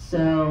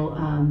 So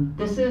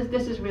this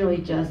is really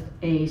just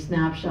a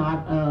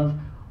snapshot of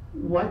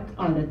what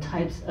are the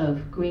types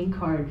of green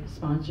card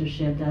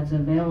sponsorship that's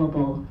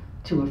available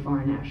to a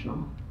foreign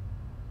national.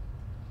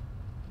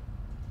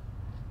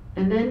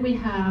 And then we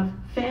have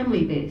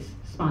family-based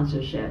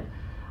sponsorship.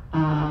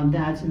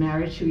 That's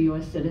marriage to a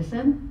U.S.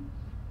 citizen.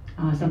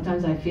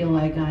 Sometimes I feel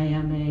like I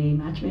am a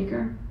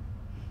matchmaker.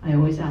 I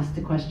always ask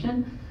the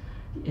question,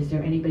 is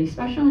there anybody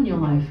special in your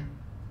life?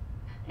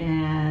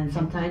 And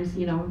sometimes,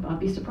 I'll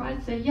be surprised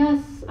and say,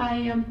 yes, I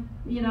am,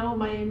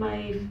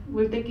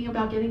 we're thinking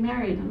about getting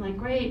married. I'm like,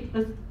 great,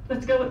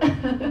 let's go,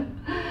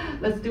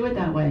 let's do it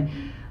that way.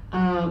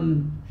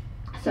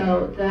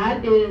 So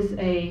that is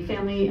a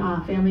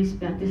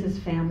this is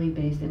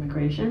family-based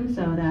immigration.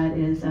 So that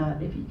is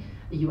if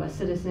a U.S.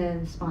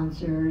 citizen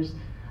sponsors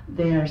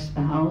their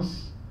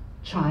spouse,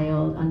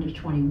 child under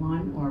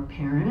 21, or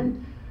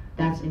parent,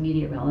 that's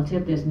immediate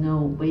relative. There's no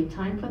wait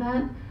time for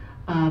that.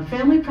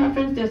 Family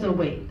preference, there's a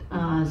wait.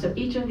 So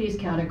each of these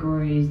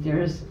categories,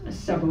 there's a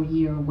several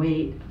year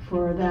wait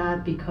for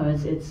that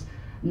because it's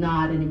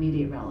not an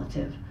immediate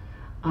relative.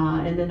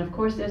 And then of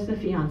course there's the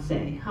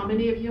fiance. How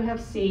many of you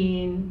have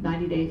seen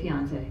 90 Day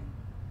Fiance?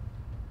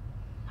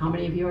 How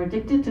many of you are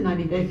addicted to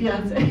 90 Day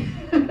Fiance?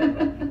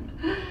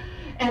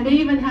 And they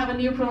even have a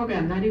new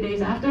program, 90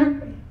 Days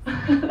After.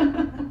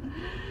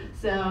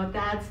 So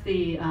that's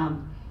the,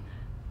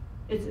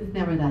 it's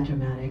never that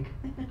dramatic.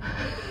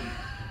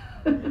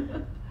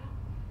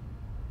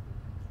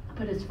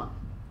 But it's fun.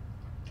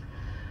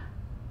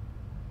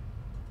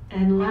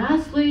 And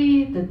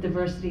lastly, the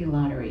diversity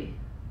lottery.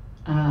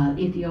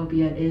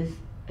 Ethiopia is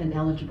an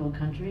eligible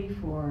country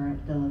for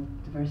the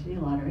diversity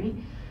lottery.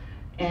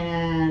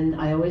 And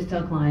I always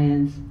tell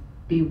clients,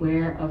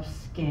 beware of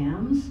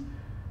scams,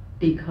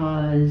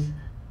 because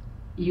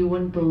you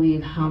wouldn't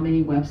believe how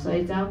many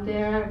websites out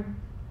there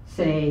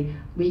say,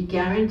 we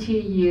guarantee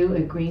you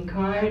a green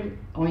card,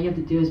 all you have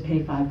to do is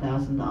pay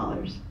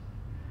 $5,000.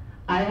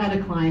 I had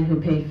a client who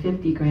paid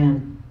 50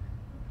 grand.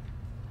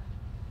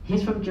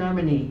 He's from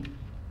Germany.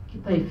 He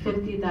paid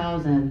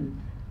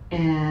 50,000,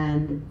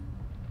 and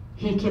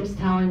he keeps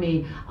telling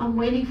me, I'm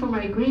waiting for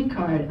my green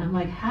card. I'm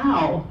like,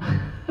 how?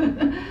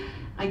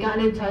 I got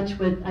in touch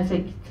with, I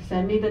said,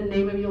 send me the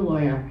name of your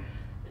lawyer.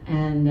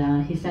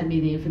 And he sent me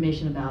the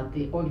information about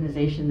the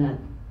organization that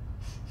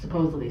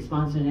supposedly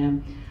sponsored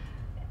him.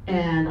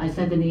 And I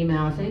sent an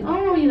email saying,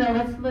 oh,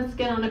 let's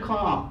get on a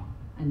call.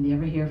 I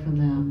never hear from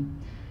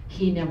them.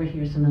 He never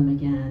hears from them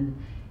again.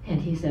 And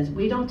he says,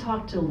 we don't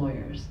talk to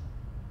lawyers.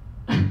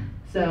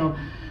 So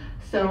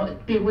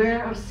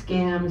beware of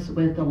scams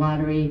with the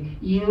lottery.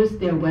 Use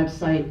their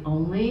website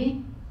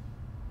only.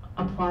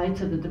 Apply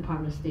to the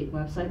Department of State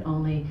website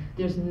only.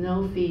 There's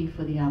no fee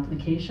for the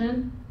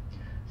application.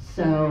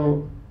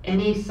 So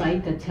any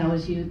site that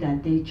tells you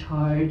that they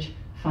charge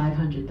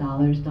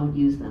 $500, don't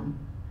use them.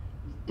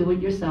 Do it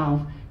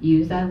yourself,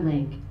 use that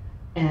link,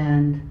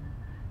 and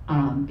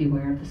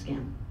beware of the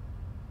scam.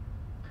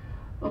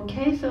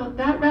 Okay, so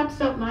that wraps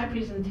up my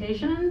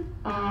presentation,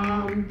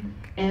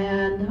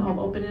 and I'll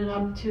open it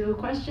up to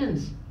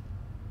questions.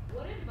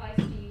 What advice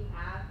do you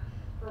have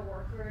for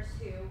workers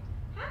who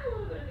have a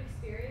little bit of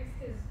experience?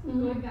 Because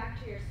going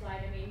back to your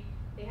slide, I mean,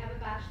 they have a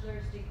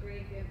bachelor's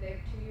degree, they have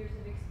 2 years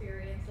of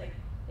experience, like,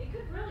 they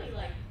could really,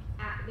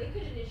 they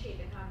could initiate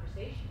the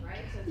conversation,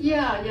 right? So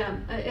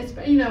it's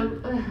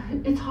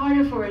it's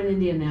harder for an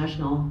Indian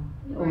national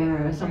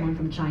or someone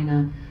from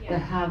China that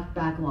have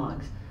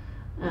backlogs.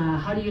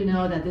 How do you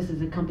know that this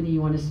is a company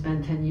you want to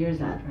spend 10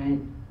 years at, right?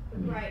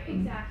 Right,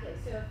 exactly.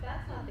 So if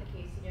that's not the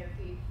case,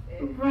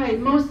 right,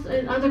 most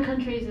in other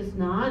countries it's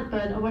not,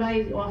 but what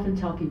I often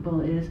tell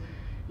people is,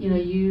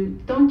 you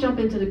don't jump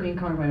into the green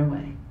card right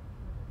away.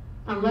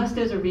 Unless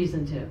there's a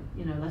reason to.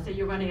 Let's say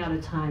you're running out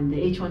of time. The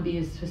H-1B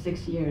is for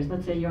 6 years.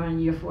 Let's say you're on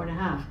year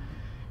 4.5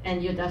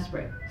 and you're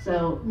desperate.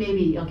 So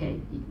maybe, okay,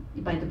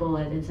 you bite the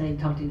bullet and say,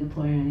 talk to the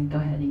employer and go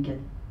ahead and get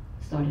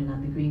started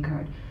on the green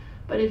card.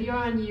 But if you're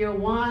on year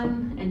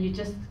 1 and you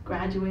just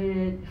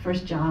graduated,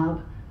 first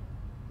job,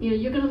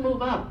 you're gonna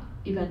move up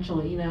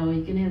eventually, you're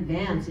gonna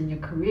advance in your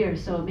career.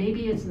 So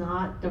maybe it's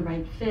not the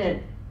right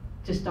fit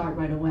to start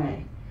right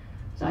away.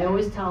 So I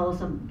always tell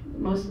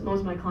most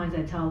of my clients,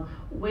 I tell,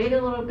 wait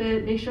a little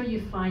bit, make sure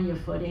you find your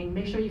footing,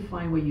 make sure you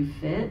find where you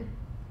fit.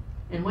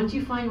 And once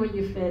you find where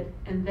you fit,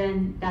 and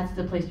then that's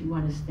the place you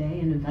want to stay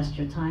and invest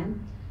your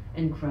time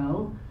and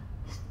grow,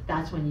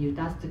 that's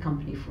the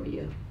company for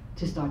you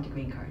to start the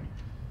green card.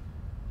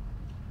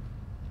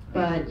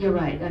 But you're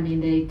right, I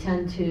mean, they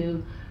tend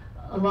to,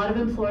 a lot of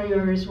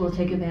employers will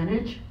take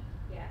advantage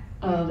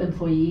of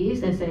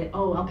employees and say,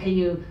 oh, I'll pay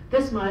you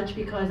this much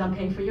because I'm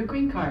paying for your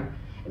green card.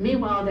 And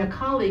meanwhile, their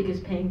colleague is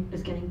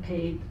getting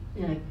paid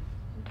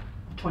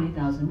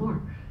 $20,000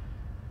 more.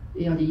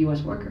 The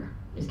U.S. worker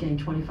is getting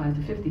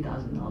 $25,000 to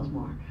 $50,000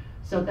 more.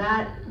 So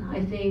that,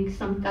 I think,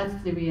 that's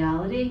the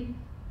reality.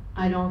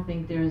 I don't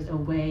think there's a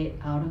way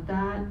out of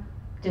that,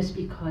 just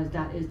because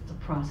that is the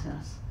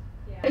process.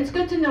 It's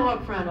good to know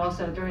up front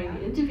also during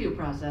the interview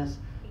process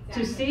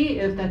to see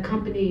if that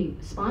company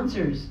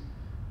sponsors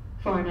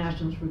foreign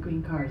nationals for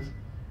green cards,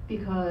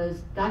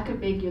 because that could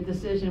make your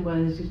decision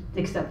whether to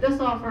accept this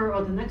offer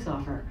or the next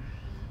offer.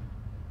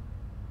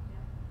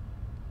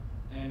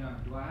 And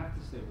do I have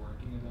to stay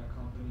working at that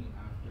company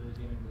after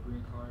getting the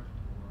green card,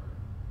 or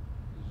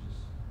is it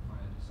just fine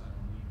I decide on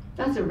leaving?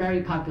 That's a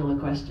very popular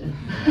question.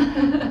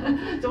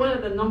 It's one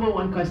of the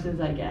 #1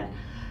 questions I get.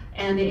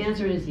 And the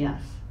answer is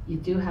yes. You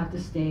do have to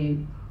stay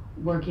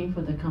working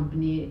for the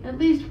company, at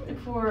least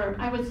for,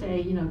 I would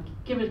say,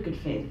 give it good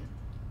faith.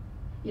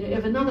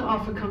 If another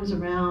offer comes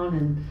around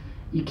and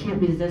you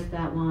can't resist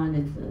that one,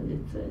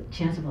 it's a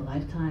chance of a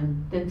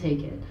lifetime, then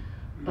take it.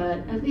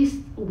 But at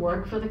least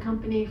work for the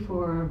company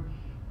for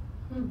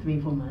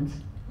 3-4 months.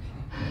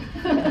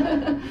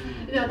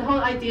 The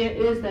whole idea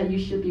is that you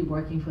should be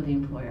working for the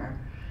employer.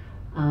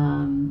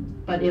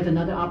 But if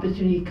another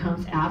opportunity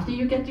comes after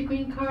you get the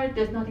green card,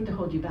 there's nothing to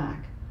hold you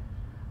back.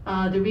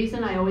 The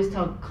reason I always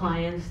tell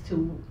clients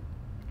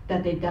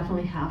that they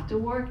definitely have to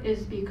work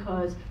is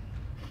because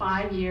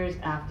 5 years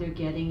after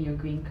getting your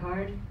green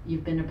card,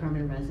 you've been a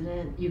permanent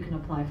resident, you can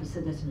apply for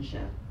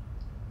citizenship.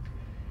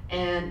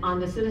 And on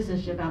the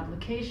citizenship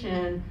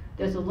application,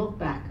 there's a look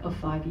back of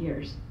 5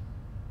 years.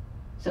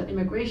 So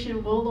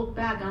immigration will look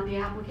back on the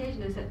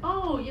application and say,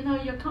 oh,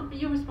 your company,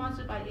 you were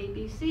sponsored by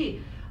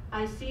ABC.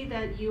 I see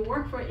that you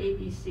work for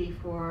ABC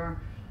for,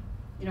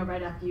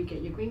 right after you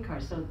get your green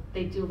card. So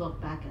they do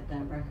look back at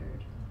that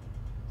record.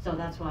 So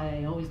that's why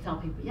I always tell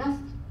people, yes,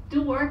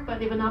 do work,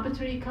 but if an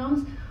opportunity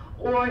comes,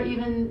 or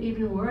even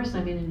worse,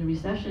 in the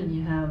recession,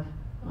 you have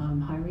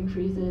hiring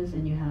freezes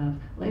and you have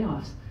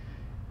layoffs.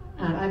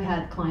 I've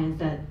had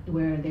clients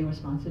where they were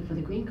sponsored for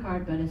the green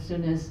card, but as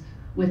soon as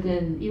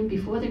even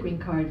before the green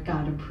card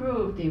got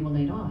approved, they were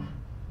laid off.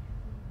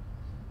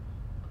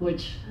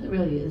 Which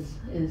really is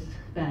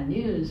bad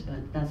news,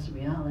 but that's the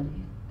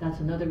reality. That's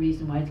another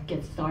reason why to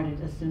get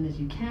started as soon as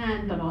you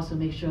can, but also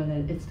make sure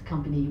that it's the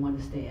company you want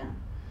to stay at.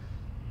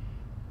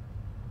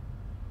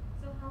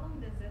 So how long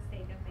does this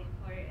take if the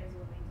employer is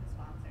willing to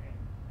sponsor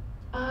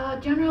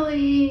it?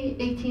 Generally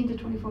 18 to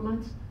 24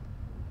 months.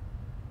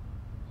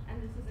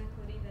 And this is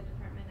including the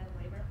Department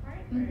of Labor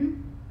part?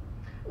 Mm-hmm.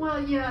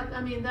 Well, yeah,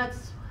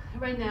 that's,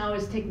 right now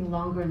it's taking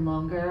longer and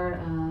longer.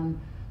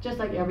 Just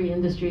like every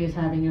industry is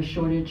having a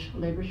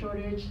labor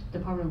shortage,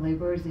 Department of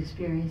Labor is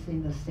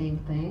experiencing the same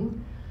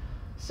thing.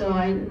 So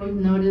we've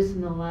noticed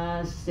in the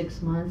last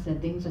 6 months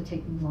that things are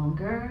taking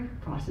longer,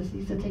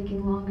 processes are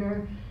taking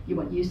longer.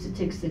 What used to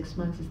take 6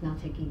 months is now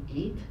taking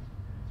 8.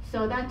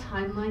 So that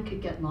timeline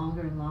could get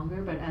longer and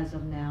longer, but as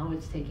of now,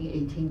 it's taking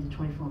 18 to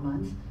 24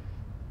 months.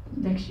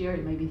 Next year,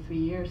 it may be 3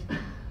 years.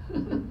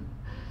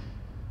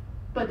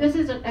 But this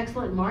is an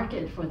excellent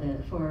market for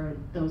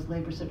those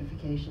labor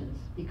certifications,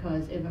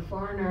 because if a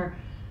foreigner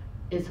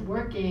is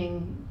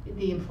working,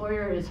 the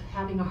employer is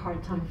having a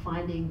hard time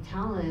finding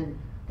talent,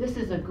 this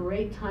is a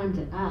great time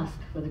to ask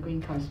for the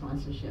green card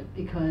sponsorship,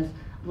 because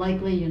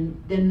likely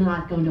they're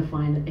not going to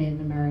find an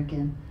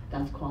American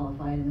that's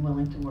qualified and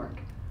willing to work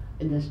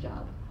in this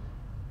job.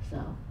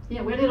 So,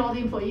 yeah, where did all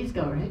the employees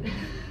go, right?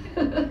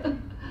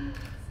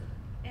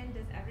 And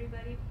does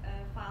everybody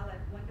file at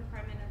one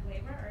Department of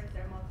Labor, or is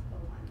there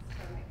multiple ones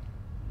for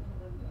the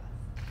whole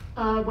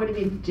US? What do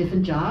you mean,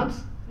 different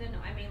jobs? No,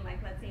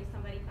 let's say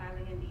somebody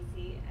filing in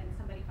DC and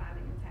somebody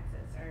filing in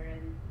Texas or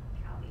in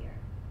Cali or...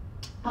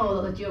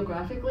 Oh,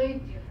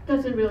 geographically?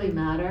 Doesn't really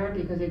matter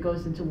because it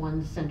goes into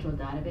one central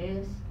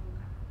database.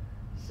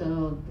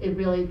 So it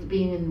really,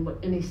 being in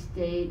any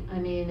state,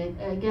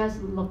 I guess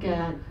look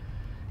at,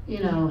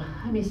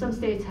 some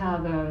states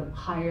have a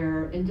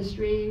higher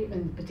industry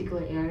in a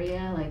particular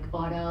area, like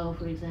auto,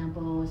 for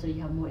example, so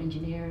you have more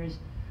engineers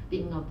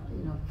being up,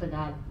 for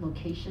that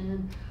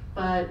location,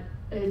 but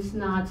it's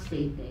not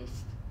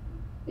state-based.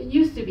 It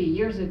used to be,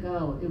 years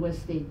ago, it was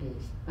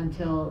state-based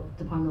until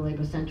Department of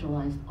Labor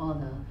centralized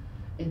all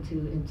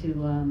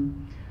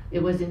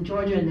it was in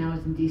Georgia and now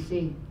it's in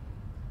DC.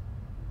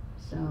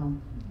 So. Can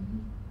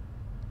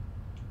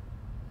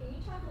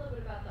you talk a little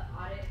bit about the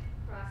audit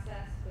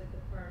process with the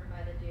firm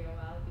by the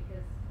DOL?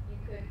 Because you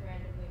could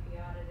randomly be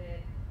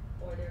audited,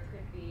 or there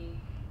could be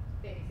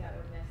things that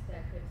were missed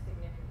that could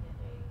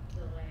significantly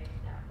delay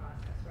that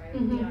process, right?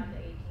 Beyond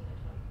the 18 to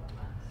 24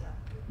 months. So.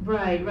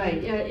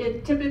 Right. Yeah,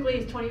 it typically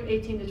is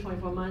 18 to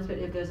 24 months, but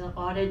if there's an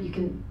audit, you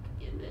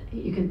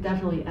can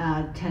definitely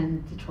add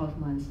 10 to 12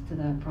 months to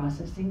the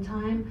processing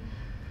time.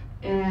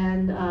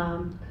 And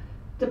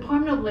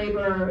Department of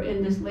Labor,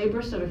 in this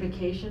labor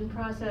certification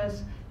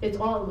process, it's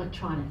all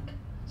electronic.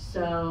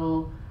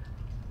 So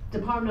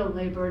Department of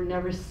Labor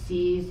never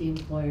sees the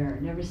employer,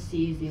 never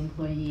sees the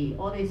employee.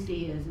 All they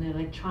see is an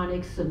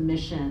electronic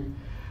submission.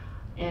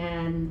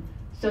 And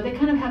so they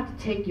kind of have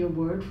to take your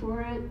word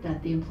for it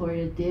that the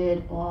employer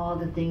did all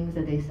the things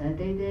that they said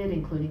they did,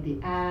 including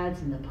the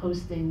ads and the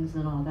postings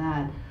and all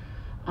that.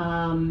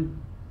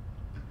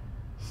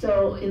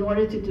 So in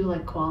order to do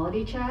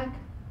quality check,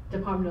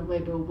 Department of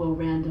Labor will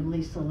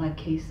randomly select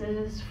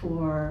cases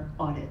for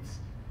audits.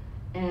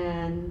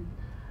 And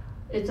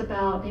it's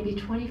about maybe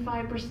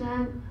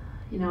 25%,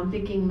 You know, I'm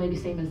thinking maybe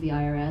same as the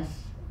IRS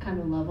kind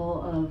of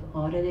level of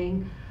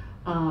auditing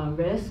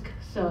risk.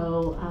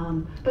 So,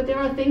 but there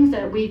are things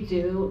that we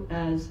do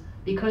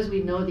because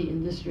we know the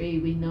industry,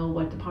 we know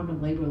what Department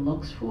of Labor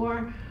looks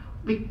for,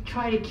 we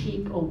try to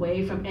keep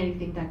away from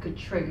anything that could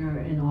trigger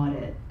an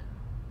audit.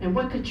 And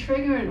what could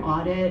trigger an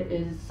audit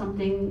is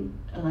something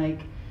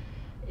like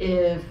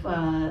if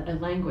a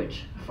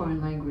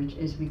foreign language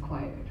is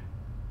required.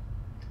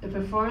 If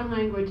a foreign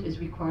language is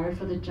required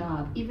for the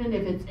job, even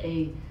if it's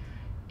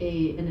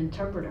an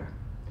interpreter,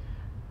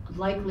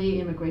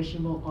 likely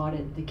immigration will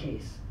audit the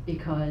case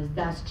because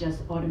that's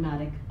just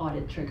automatic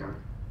audit trigger.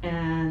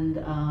 And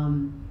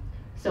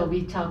so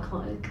we tell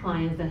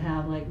clients that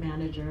have like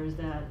managers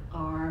that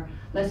are,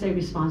 let's say,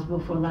 responsible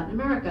for Latin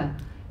America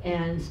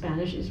and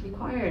Spanish is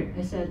required.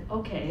 I said,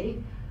 okay,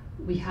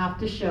 we have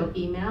to show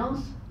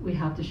emails, we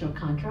have to show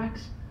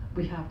contracts,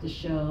 we have to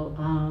show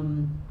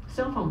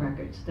cell phone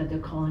records that they're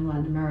calling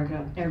Latin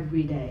America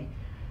every day.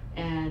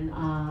 And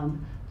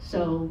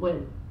so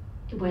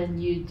when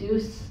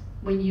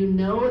you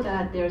know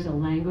that there's a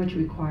language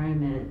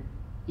requirement,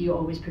 you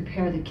always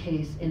prepare the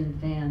case in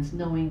advance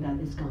knowing that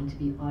it's going to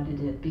be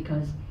audited,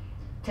 because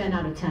 10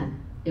 out of 10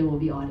 it will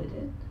be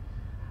audited.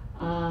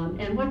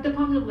 And what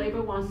Department of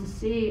Labor wants to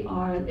see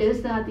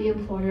is that the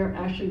employer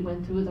actually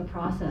went through the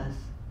process.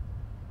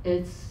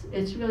 It's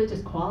really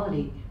just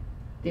quality.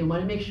 They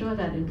want to make sure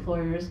that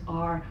employers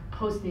are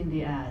posting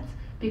the ads,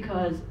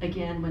 because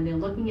again, when they're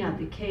looking at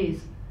the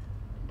case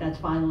that's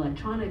filed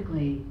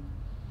electronically,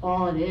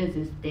 all it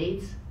is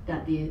dates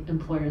that the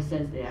employer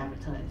says they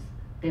advertise.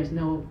 There's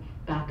no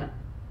backup.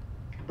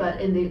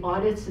 But in the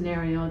audit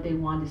scenario, they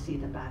want to see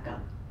the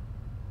backup.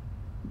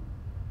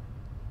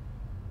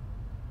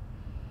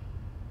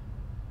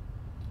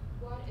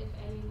 What, if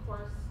any,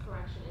 course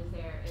correction is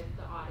there if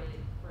the audit,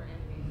 for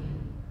any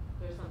reason,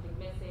 there's something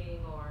missing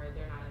or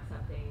they're not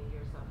accepting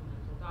your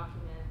supplemental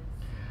documents?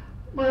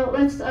 Well,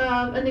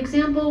 an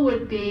example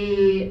would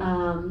be,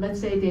 let's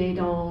say they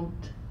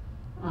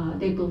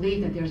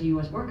believe that there's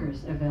U.S.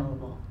 workers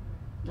available.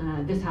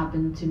 This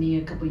happened to me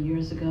a couple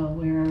years ago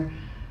where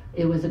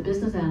it was a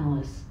business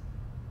analyst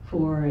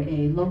for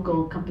a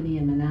local company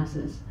in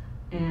Manassas,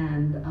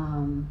 and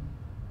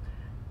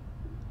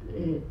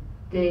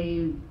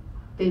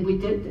we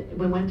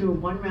went through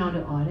one round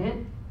of audit,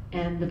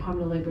 and the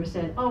Department of Labor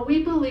said, oh,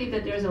 we believe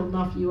that there's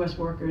enough U.S.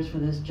 workers for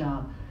this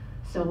job.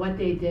 So what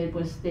they did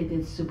was they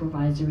did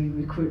supervisory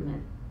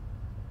recruitment.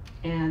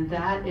 And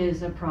that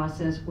is a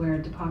process where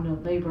Department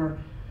of Labor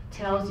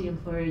tells the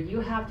employer,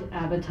 you have to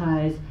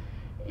advertise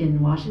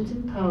in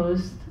Washington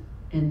Post,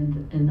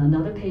 in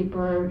another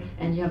paper,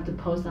 and you have to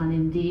post on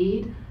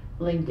Indeed,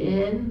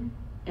 LinkedIn.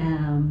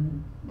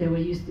 There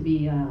used to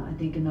be, I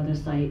think, another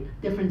site,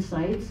 different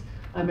sites,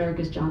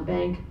 America's Job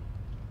Bank.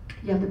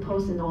 You have to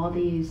post in all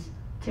these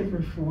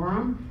different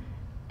forums,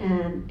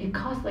 and it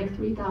costs like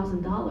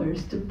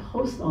 $3,000 to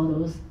post all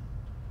those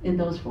in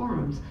those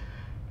forums.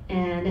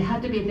 And it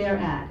had to be their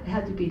ad. It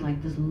had to be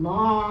like this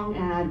long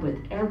ad with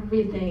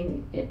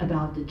everything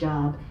about the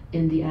job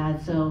in the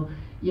ad. So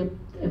your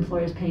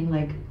employer's paying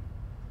like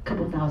a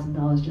couple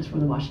 $1,000s just for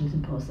the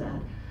Washington Post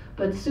ad.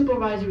 But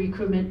supervisory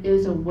recruitment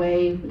is a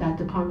way that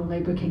Department of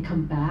Labor can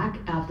come back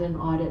after an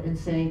audit and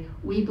say,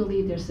 we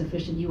believe there's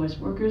sufficient U.S.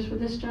 workers for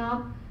this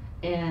job,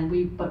 and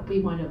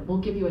we'll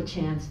give you a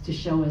chance to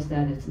show us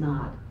that it's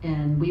not,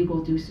 and we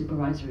will do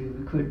supervisory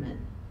recruitment.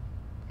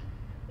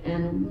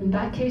 And in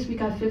that case, we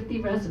got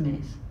 50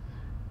 resumes,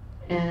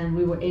 and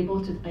we were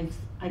able to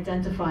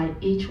identify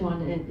each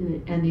one,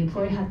 and the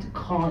employer had to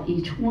call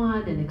each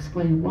one and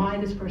explain why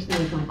this person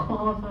was not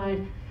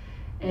qualified.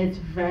 It's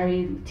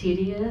very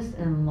tedious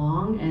and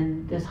long,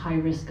 and there's high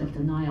risk of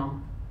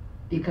denial,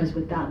 because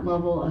with that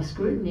level of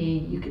scrutiny,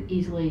 you could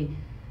easily,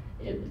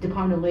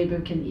 Department of Labor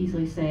can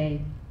easily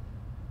say,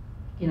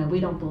 you know, we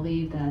don't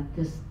believe that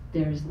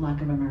there's lack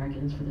of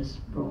Americans for this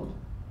role.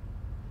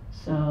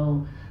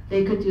 So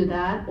they could do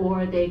that,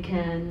 or they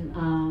can,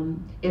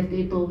 if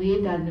they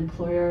believe that an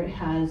employer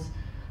has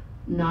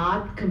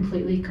not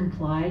completely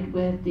complied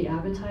with the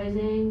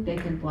advertising, they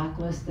can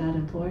blacklist that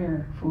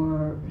employer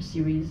for a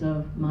series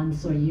of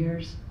months or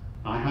years.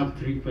 I have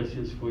 3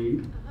 questions for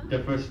you. The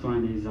first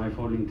one is, I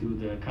fall into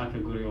the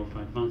category of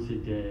advanced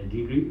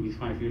degree with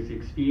 5 years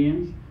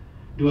experience.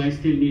 Do I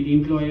still need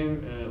employer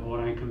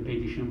or I can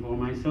petition for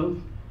myself?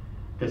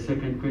 The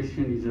second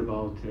question is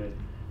about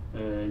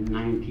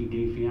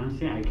 90-day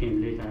fiance. I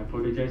came late, I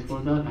apologize for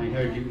that. I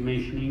heard you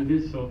mentioning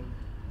this, so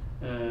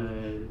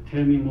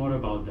tell me more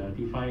about that.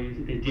 If I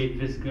date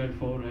this girl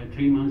for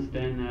 3 months,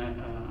 then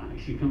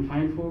she can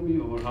file for me,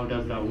 or how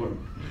does that work?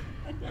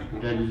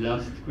 The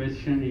last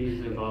question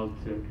is about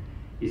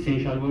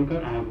essential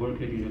worker. I have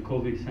worked in a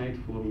COVID site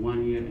for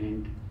 1 year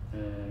and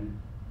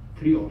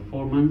 3 or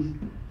 4 months.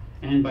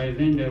 And by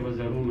then there was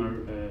a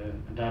rumor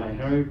that I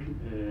heard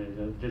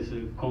that this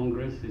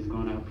Congress is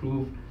going to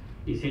approve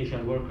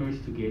essential workers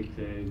to get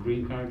a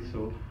green card.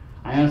 So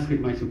I asked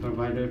my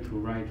supervisor to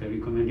write a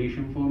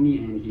recommendation for me,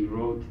 and he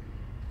wrote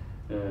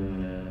a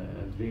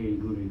very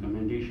good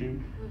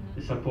recommendation,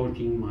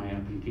 supporting my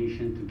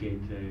application to get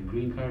a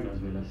green card as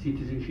well as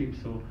citizenship.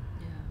 So,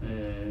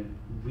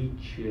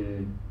 which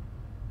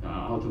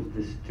out of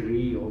these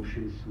three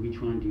options, which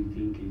one do you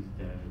think is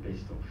the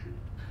best option?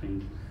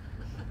 Thank you.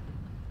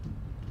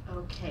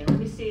 Okay, let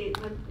me see.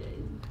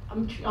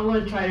 I'm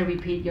going to try to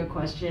repeat your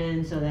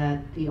question so that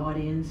the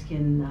audience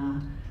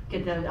can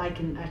get that. I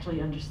can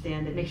actually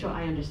understand it. Make sure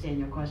I understand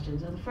your question.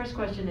 So the first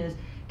question is,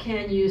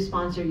 can you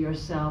sponsor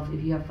yourself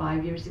if you have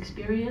 5 years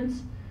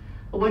experience?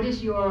 What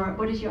is your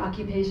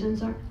occupation,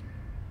 sir?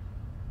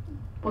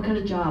 What kind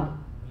of job?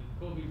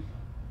 COVID.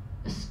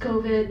 A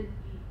COVID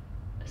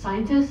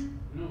scientist?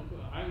 No,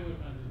 I work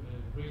at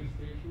the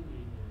registration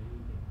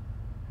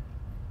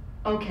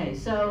in Okay,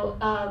 so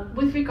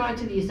with regard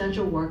to the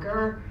essential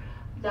worker,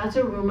 that's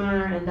a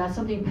rumor and that's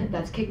something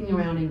that's kicking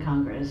around in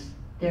Congress.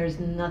 There's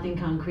nothing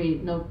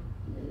concrete,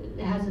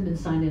 it hasn't been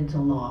signed into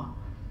law.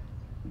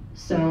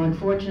 So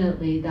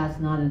unfortunately, that's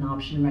not an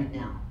option right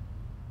now.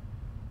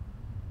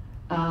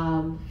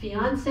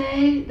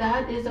 Fiance,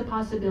 that is a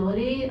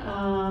possibility.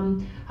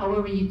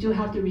 However, you do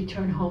have to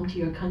return home to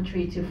your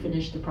country to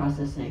finish the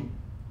processing.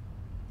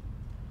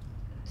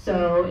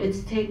 So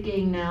it's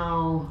taking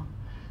now,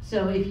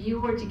 so if you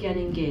were to get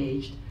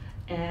engaged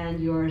and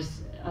your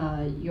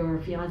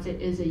fiance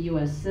is a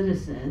US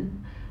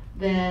citizen,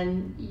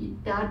 then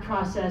that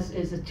process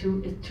is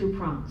two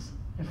prongs.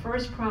 The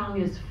first prong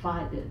is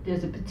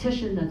there's a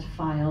petition that's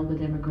filed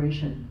with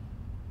immigration.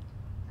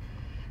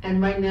 And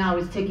right now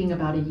it's taking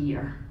about a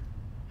year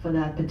for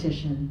that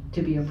petition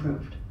to be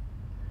approved.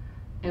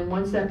 And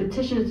once that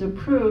petition is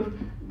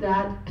approved,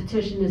 that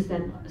petition is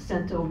then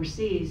sent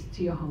overseas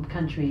to your home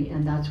country,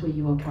 and that's where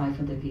you apply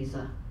for the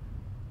visa.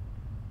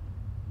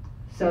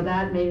 So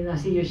that may, I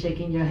see you're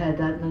shaking your head,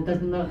 that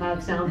doesn't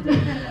not sound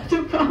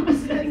too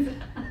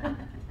promising.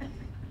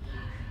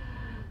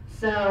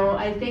 So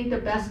I think the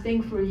best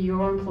thing for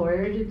your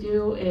employer to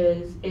do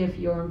is, if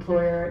you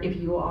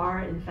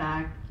are in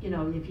fact,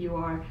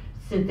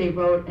 since they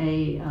wrote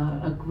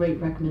a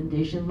great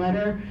recommendation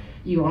letter,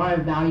 you are a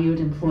valued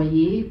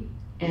employee,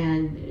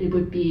 and it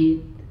would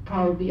be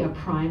probably a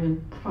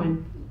prime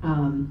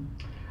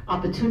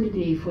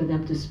opportunity for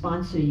them to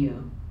sponsor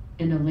you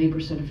in a labor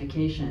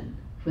certification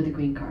for the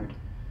green card.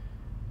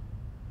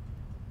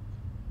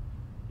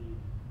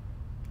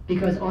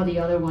 Because all the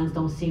other ones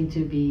don't seem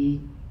to be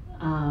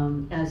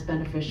as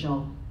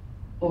beneficial,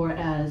 or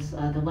as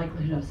the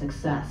likelihood of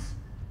success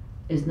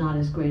is not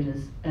as great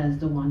as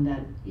the one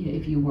that,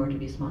 if you were to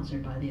be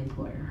sponsored by the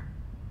employer.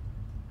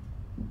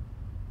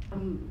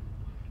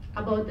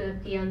 About the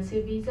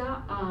fiancé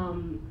visa,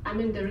 I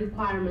mean the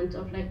requirement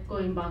of like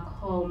going back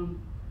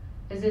home,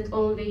 is it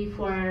only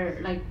for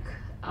like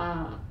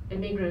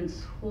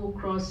immigrants who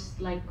cross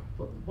like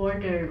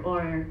border,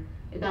 or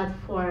is that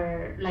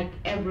for like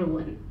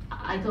everyone?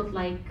 I thought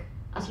like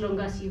as long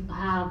as you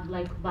have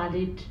like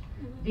valid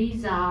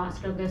visa,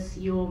 as long as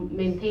you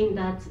maintain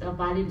that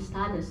valid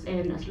status,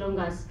 and as long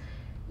as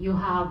you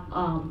have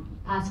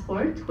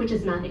passport which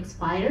is not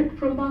expired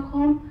from back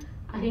home,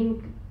 I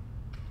think,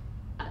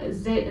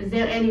 is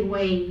there any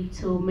way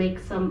to make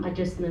some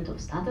adjustment of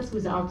status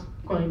without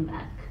going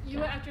back?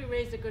 You actually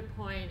raised a good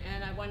point,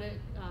 and I want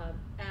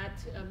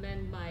to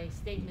amend my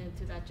statement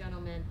to that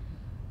gentleman.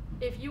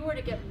 If you were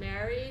to get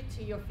married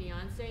to your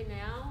fiance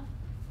now,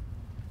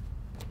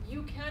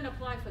 you can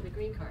apply for the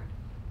green card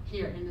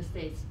here in the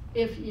States.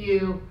 If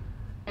you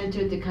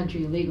entered the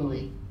country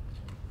legally,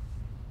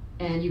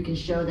 and you can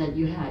show that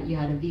you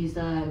had a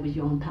visa with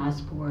your own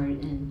passport,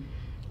 and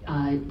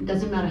it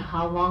doesn't matter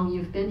how long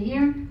you've been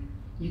here.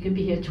 You can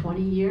be here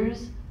 20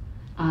 years.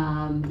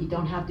 You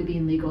don't have to be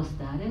in legal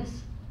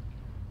status.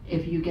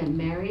 If you get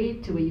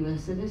married to a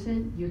US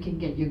citizen, you can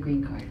get your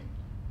green card.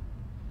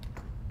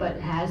 But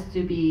it has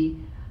to be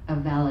a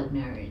valid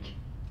marriage.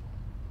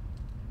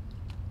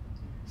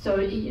 So,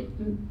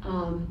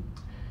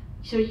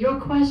 so your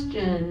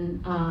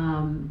question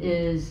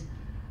is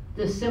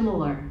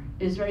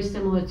very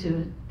similar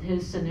to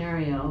his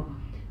scenario,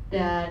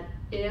 that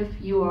if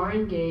you are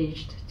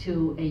engaged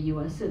to a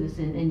US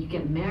citizen and you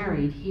get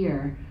married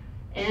here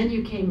and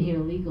you came here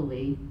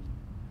legally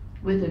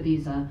with a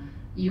visa,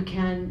 you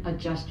can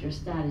adjust your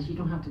status. You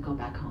don't have to go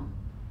back home.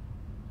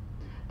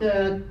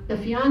 The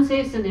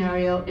fiancé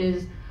scenario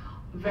is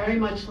very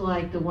much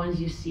like the ones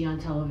you see on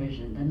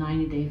television, the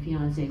 90-day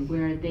fiancé,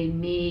 where they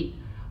meet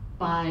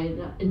by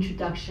the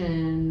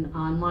introduction,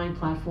 online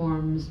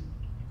platforms,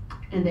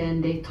 and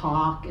then they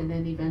talk, and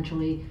then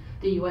eventually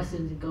the US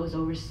citizen goes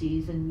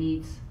overseas and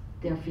meets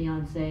their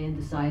fiancé and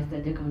decides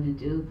that they're going to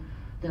do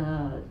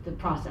the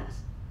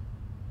process.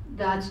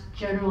 That's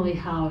generally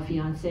how a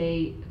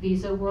fiancé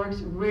visa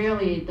works.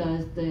 Rarely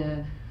does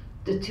the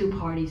two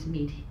parties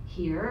meet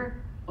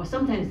here, or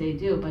sometimes they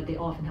do, but they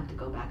often have to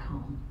go back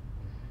home.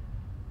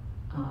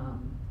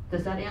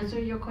 Does that answer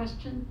your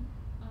question?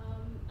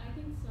 I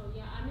think so,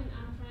 yeah. I mean,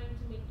 I'm trying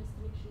to make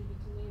distinction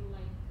between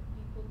like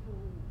people who,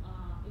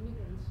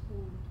 immigrants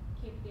who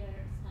keep their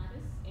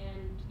status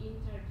and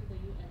enter to the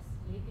US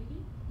legally.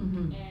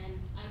 Mm-hmm.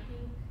 And I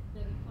think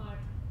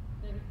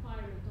the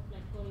requirement of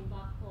like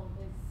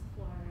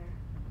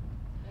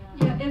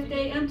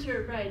they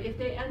entered, right, if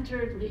they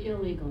entered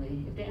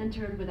illegally, if they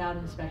entered without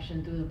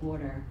inspection through the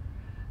border,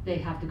 they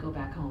have to go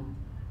back home.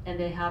 And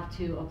they have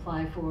to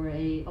apply for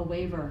a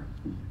waiver,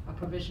 a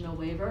provisional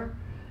waiver,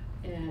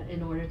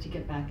 in order to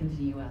get back into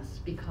the US.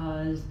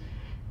 Because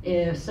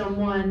if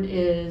someone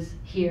is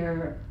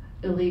here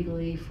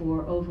illegally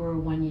for over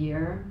 1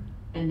 year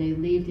and they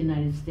leave the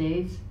United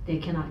States, they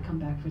cannot come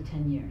back for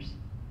 10 years.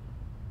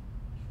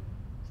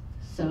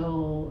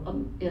 So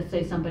let's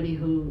say somebody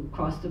who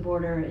crossed the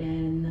border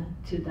in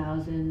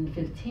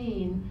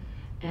 2015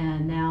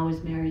 and now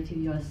is married to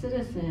a US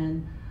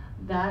citizen,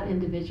 that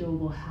individual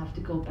will have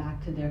to go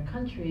back to their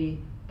country,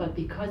 but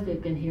because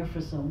they've been here for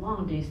so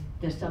long,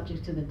 they're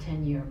subject to the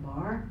 10-year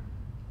bar,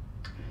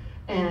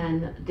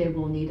 and they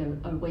will need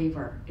a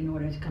waiver in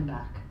order to come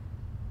back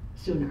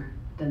sooner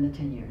than the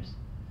 10 years.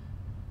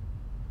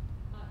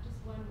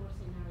 Just one more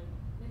scenario.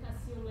 Let's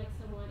assume like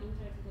someone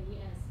entered the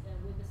US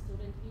with a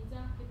student visa,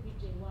 could be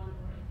J1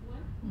 or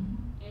F1,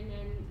 and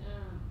then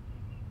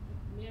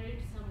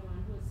married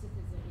someone who is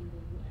citizen in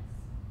the US.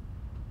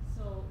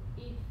 So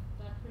if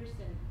that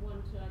person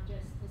wants to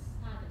adjust his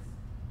status,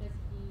 does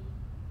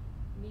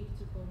he need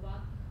to go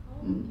back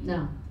home?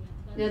 No.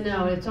 Yeah,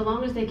 No, it's so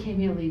long as they came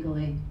here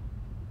legally.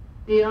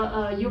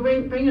 You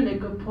bring in a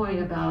good point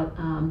about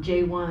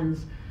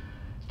J1s.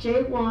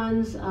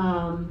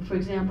 J1s, for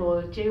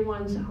example,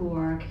 J1s who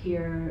are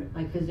here,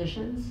 like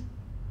physicians,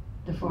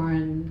 the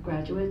foreign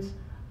graduates,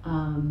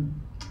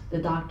 the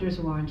doctors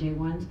who are on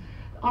J1s,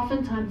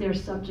 oftentimes they're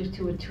subject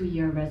to a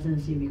 2-year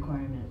residency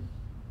requirement,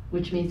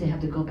 which means they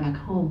have to go back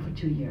home for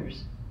 2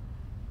 years.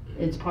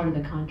 It's part of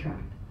the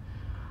contract.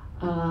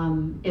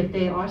 If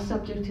they are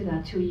subject to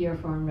that 2-year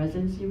foreign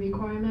residency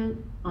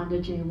requirement under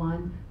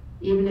J1,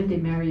 even if they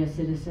marry a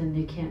citizen,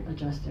 they can't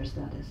adjust their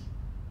status.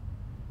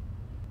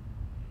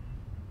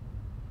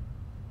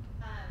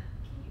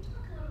 Can you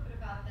talk a little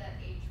bit about the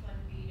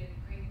H-1B to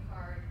green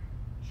card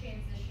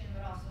transition,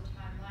 but also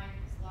timeline?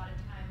 Because a lot of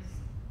times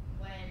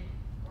when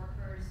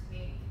workers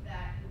make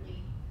that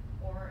leap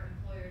or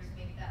employers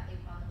make that leap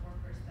on the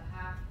worker's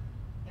behalf,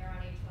 they're on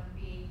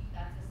H-1B,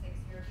 that's a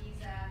 6-year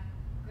visa.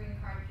 Green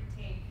card could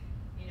take,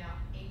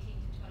 18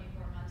 to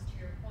 24 months to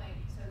your point.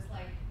 So it's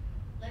like,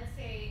 let's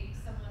say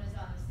someone is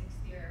on the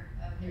 6th year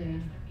of their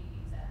H-1B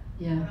visa.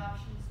 Yeah. What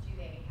options do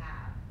they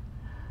have?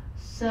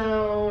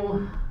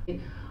 So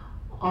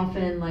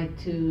often like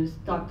to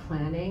start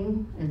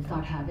planning and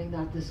start having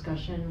that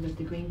discussion with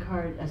the green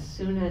card as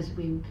soon as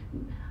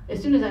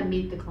I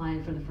meet the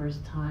client for the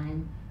first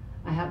time.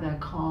 I have that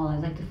call. I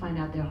like to find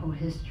out their whole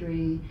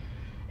history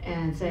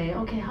and say,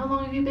 okay, how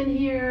long have you been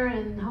here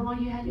and how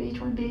long you had your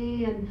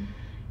H-1B, and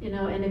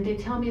and if they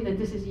tell me that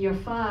this is year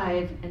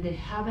 5 and they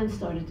haven't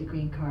started the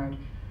green card,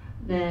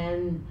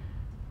 then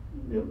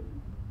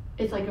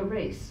it's like a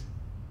race,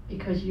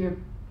 because you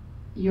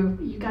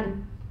got to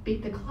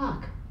beat the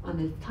clock on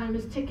the time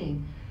is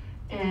ticking,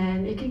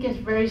 and it can get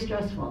very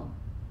stressful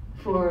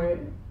for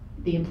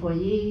the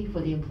employee,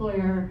 for the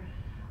employer,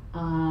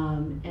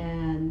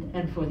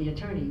 and for the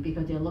attorney,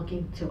 because they're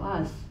looking to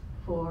us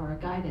for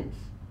guidance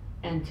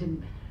and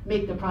to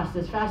make the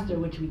process faster,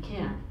 which we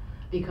can't,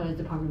 because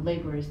Department of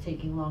Labor is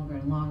taking longer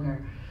and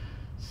longer.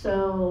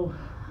 So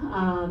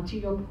to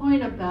your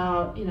point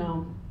about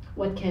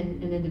what can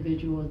an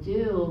individual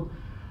do,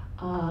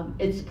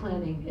 it's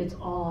planning. It's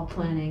all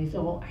planning.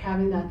 So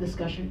having that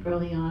discussion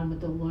early on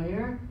with the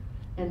lawyer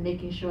and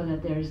making sure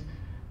that there's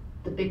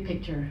the big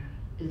picture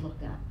is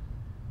looked at,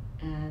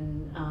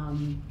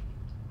 and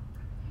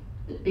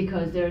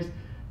because there's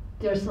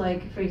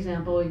like, for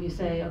example, if you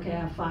say, okay,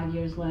 I have 5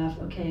 years left.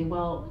 Okay,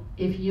 well,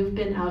 if you've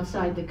been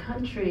outside the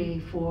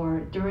country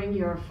during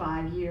your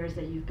 5 years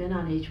that you've been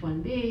on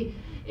H-1B,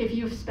 if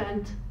you've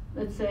spent,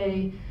 let's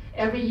say,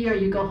 every year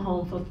you go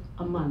home for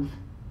a month,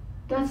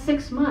 that's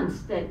 6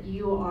 months that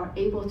you are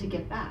able to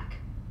get back.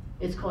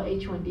 It's called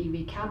H-1B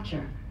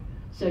recapture.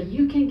 So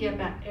you can get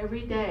back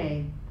every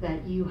day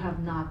that you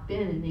have not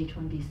been in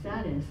H-1B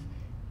status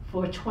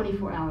for a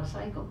 24-hour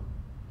cycle.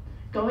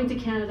 Going to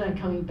Canada and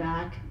coming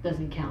back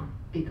doesn't count,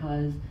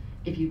 because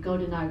if you go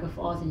to Niagara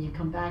Falls and you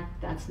come back,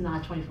 that's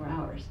not 24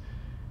 hours.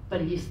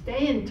 But if you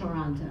stay in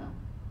Toronto,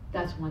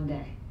 that's 1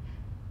 day,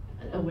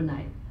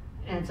 overnight.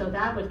 And so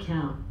that would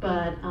count.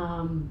 But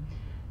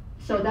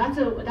so that's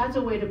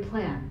a way to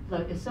plan.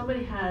 Look, if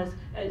somebody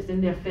is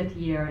in their 5th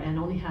year and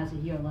only has a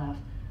year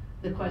left,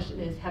 the question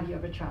is, have you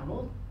ever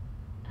traveled?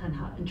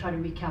 And try to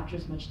recapture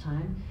as much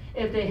time.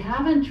 If they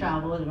haven't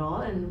traveled at all,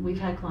 and we've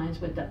had clients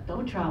that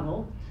don't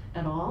travel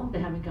at all, they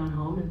haven't gone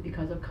home, and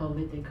because of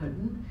COVID they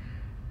couldn't,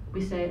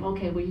 we say,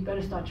 okay, well, you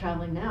better start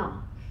traveling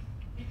now.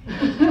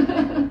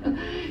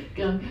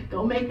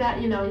 go make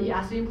that, you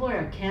ask the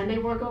employer, can they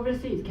work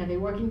overseas? Can they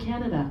work in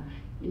Canada?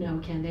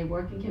 Can they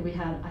work in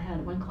Canada? I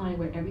had one client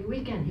where every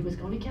weekend he was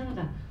going to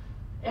Canada,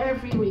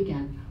 every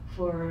weekend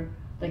for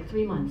like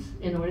 3 months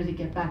in order to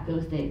get back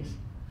those days.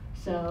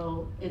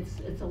 So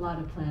it's a lot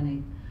of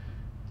planning.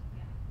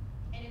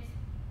 Yeah. And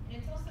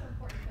it's also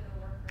important for the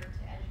worker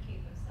to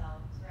educate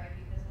themselves, right?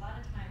 Because a lot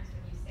of times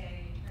when you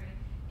say attorney,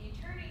 the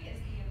attorney is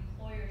the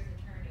employer's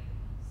attorney.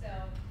 So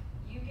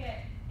you get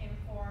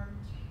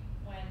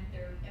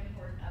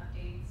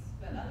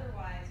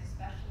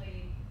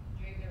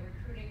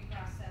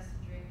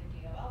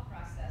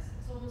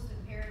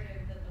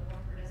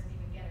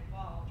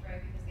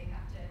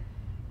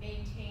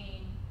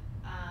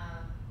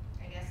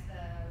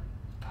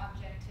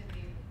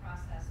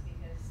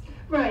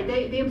Right,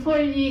 the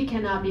employee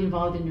cannot be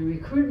involved in the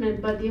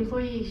recruitment, but the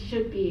employee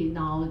should be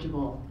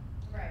knowledgeable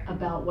Right.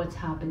 about what's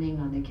happening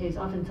on the case.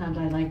 Oftentimes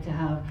I like to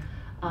have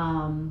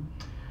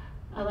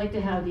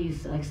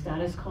these like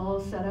status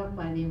calls set up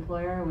by the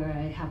employer where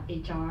I have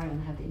HR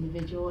and I have the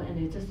individual, and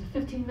it's just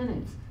 15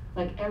 minutes,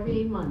 like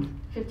every month,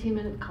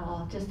 15-minute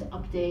call just to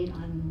update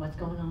on what's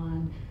going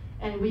on.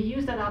 And we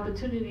use that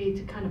opportunity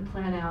to kind of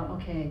plan out,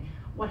 okay,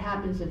 what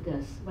happens if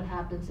this? What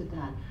happens if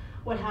that?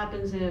 What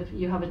happens if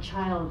you have a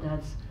child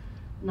that's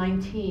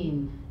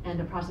 19 and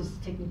the process is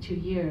taking 2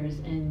 years,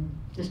 and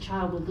this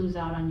child will lose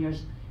out on your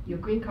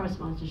green card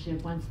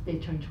sponsorship once they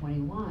turn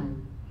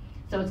 21.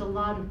 So it's a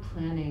lot of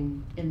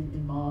planning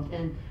involved,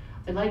 and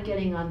I like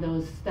getting on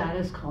those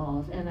status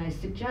calls, and I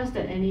suggest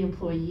that any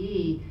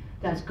employee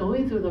that's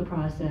going through the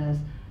process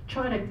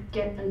try to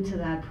get into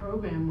that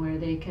program where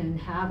they can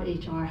have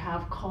HR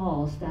have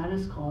calls,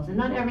 status calls, and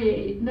not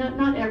every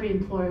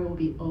employer will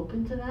be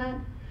open to that,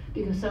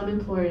 because some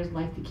employers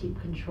like to keep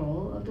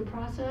control of the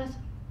process,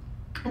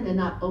 and they're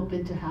not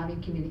open to having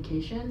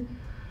communication.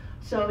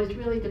 So it's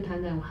really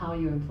dependent on how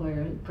your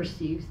employer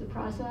perceives the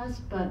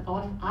process, but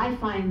I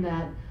find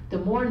that the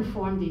more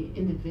informed the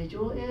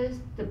individual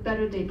is, the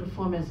better they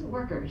perform as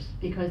workers,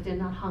 because they're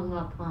not hung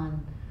up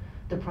on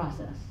the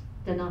process.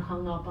 They're not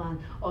hung up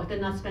on, or they're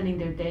not spending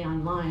their day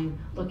online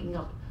looking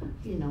up,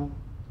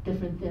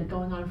 they're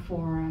going on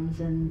forums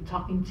and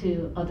talking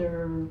to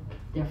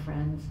their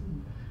friends,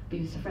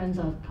 because friends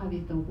are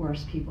probably the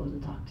worst people to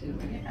talk to,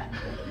 right?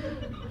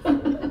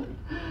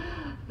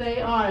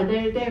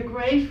 They're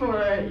great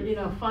for,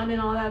 fun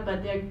and all that,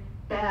 but they're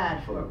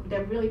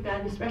really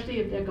bad, especially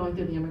if they're going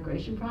through the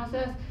immigration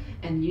process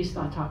and you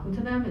start talking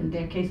to them and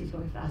their case is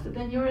going faster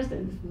than yours,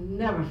 then it's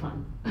never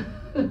fun.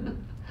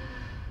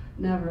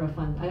 Never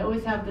fun. I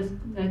always have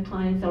the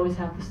clients always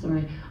have the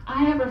story.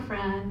 I have a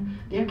friend,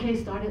 their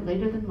case started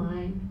later than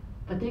mine,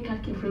 but they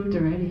got approved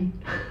already.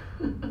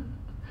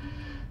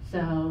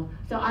 So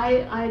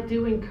I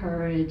do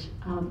encourage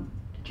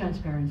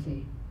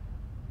transparency.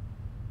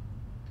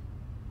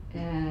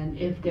 And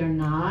if they're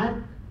not,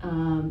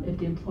 if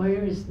the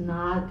employer is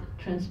not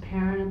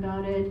transparent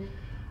about it,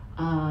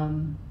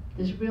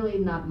 there's really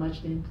not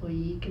much the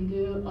employee can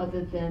do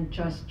other than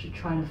just to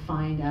try to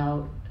find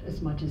out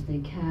as much as they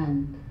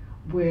can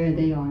where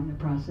they are in the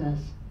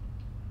process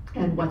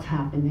and what's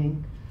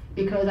happening.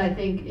 Because I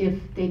think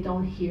if they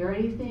don't hear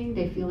anything,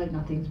 they feel like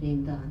nothing's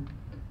being done.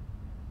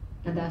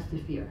 And that's the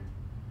fear.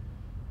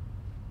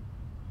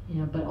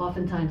 But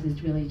oftentimes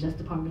it's really just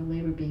Department of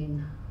Labor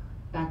being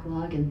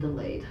backlogged and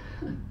delayed.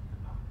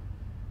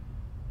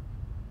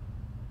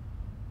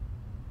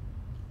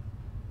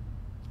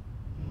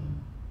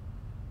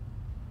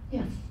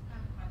 Yes. I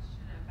have a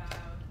question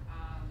about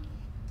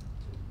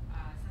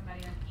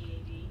somebody on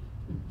EAD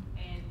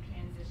and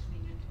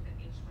transitioning into the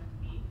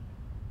H-1B.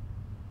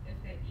 If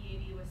the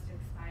EAD was to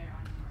expire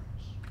on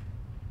March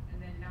and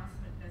the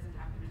announcement doesn't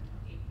happen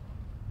until April,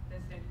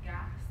 does the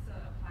gap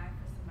still apply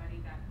for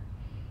somebody that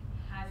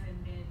hasn't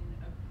been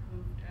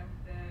approved of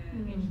the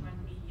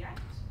H-1B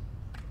yet?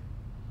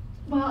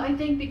 Well, I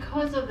think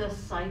because of the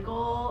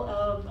cycle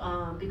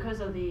of, because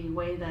of the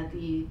way that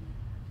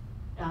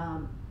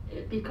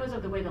because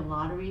of the way the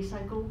lottery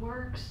cycle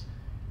works,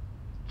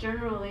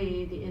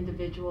 generally the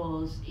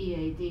individual's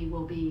EAD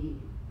will be,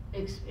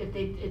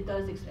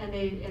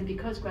 and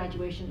because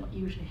graduation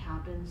usually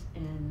happens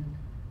in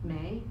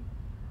May,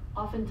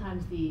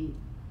 oftentimes the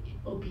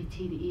OPT,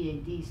 the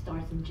EAD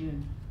starts in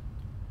June.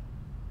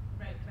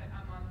 Right, but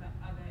I'm on the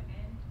other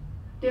end.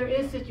 There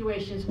is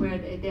situations where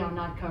they are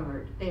not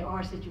covered. There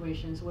are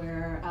situations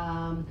where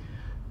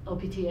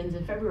OPT ends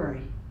in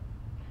February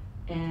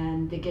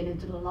and they get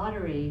into the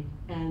lottery,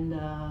 and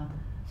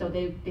so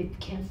they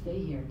can't stay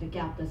here. The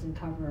gap doesn't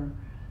cover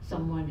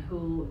someone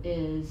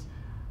whose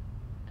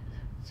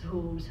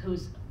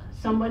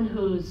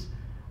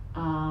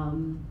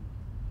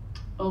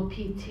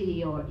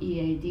OPT or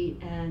EAD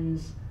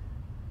ends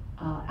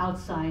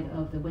outside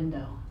of the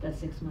window, that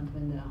 6-month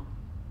window.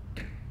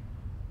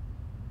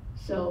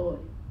 So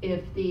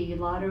if the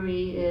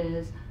lottery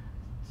is,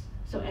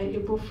 so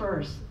April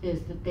 1st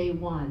is the day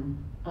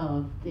 1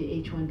 of the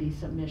H-1B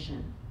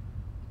submission.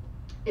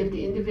 If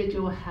the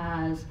individual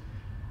has,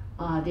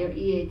 their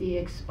EAD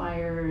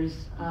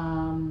expires,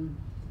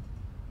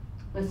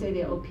 let's say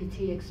their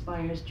OPT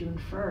expires June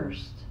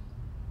 1st,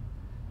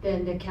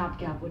 then the cap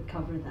gap would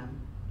cover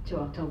them to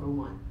October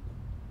 1,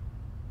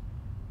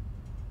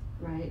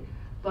 right?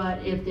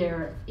 But if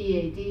their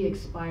EAD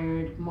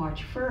expired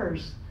March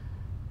 1st,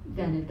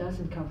 then it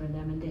doesn't cover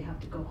them and they have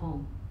to go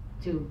home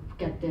to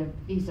get their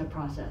visa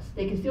process.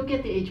 They can still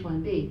get the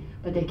H-1B,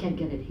 but they can't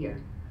get it here.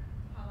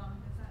 How long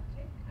does that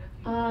take?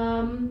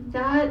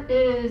 That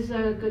is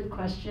a good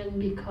question,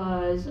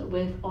 because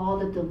with all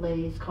the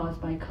delays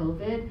caused by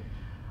COVID,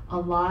 a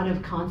lot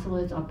of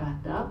consulates are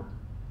backed up,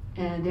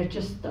 and they're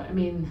just,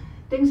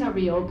 things have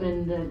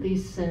reopened at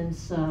least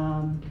since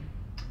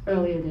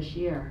earlier this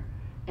year,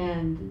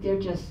 and they're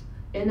just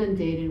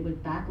inundated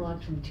with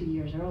backlogs from 2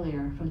 years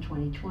earlier, from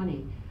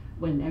 2020,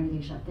 when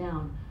everything shut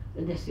down.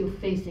 they're still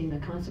facing the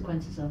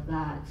consequences of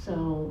that.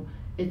 So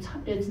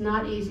it's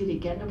not easy to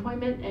get an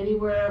appointment.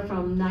 Anywhere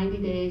from 90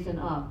 days and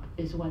up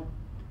is what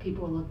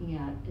people are looking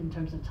at in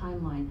terms of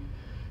timeline.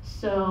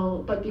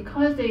 So, but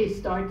because the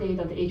start date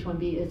of the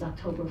H-1B is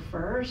October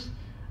 1st,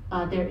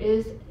 there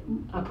is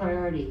a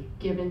priority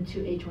given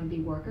to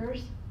H-1B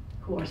workers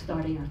who are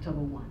starting October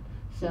 1.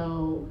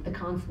 So the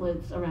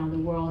consulates around the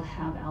world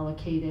have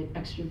allocated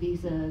extra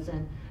visas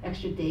and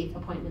extra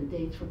appointment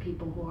dates for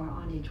people who are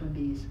on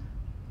H-1Bs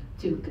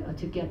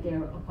to get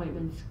their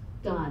appointments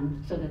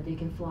done so that they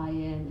can fly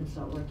in and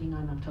start working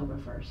on October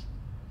 1st.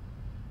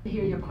 To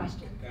hear your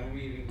question. Can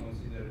we even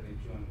consider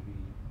H-1B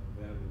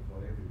available for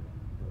everyone?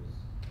 Because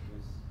I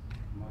guess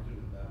much of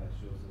the data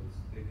shows that it's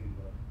taken,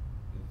 but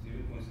it's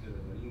even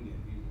considered as an Indian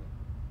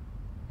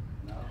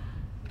visa. Now?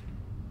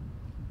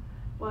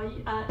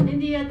 Well,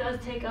 India does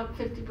take up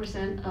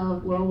 50%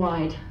 of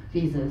worldwide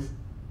visas.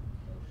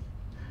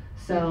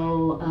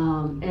 So,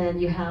 and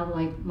you have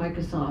like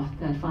Microsoft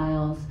that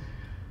files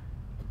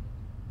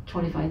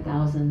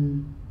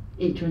 25,000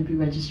 H-1B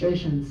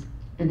registrations,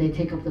 and they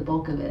take up the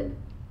bulk of it.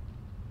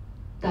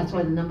 That's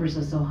why the numbers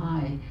are so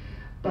high.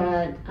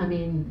 But, I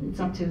mean,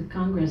 it's up to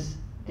Congress.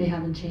 They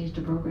haven't changed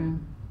the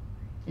program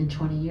in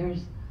 20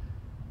 years.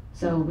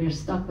 So we're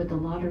stuck with the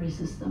lottery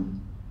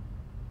system,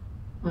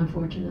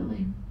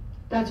 unfortunately.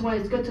 That's why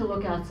it's good to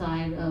look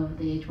outside of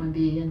the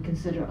H-1B and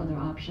consider other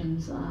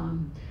options,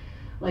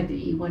 like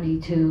the E-1,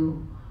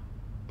 E-2,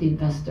 the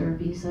investor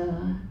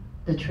visa,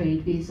 the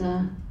trade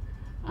visa,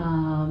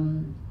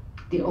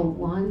 the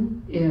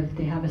O-1 if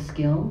they have a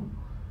skill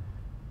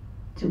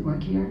to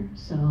work here.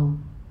 So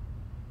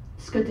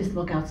it's good to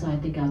look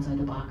outside, think outside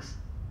the box,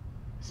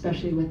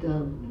 especially with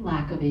the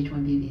lack of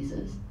H-1B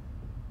visas.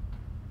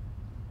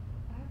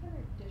 I have an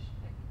addition,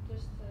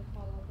 just to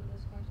follow up with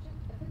this question.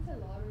 If it's a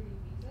lottery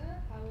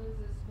visa, how is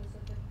it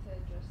specific to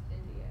just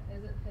India?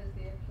 Is it because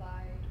they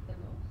apply the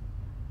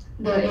most?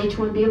 The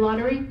H-1B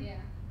lottery? Yeah.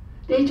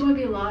 The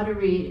H-1B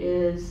lottery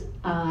is,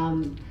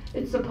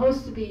 it's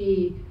supposed to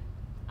be,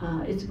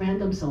 it's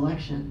random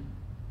selection.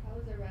 How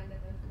is it random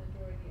if the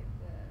majority of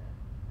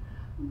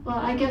the... Well,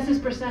 I guess it's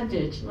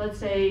percentage. Let's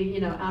say,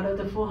 you know, out of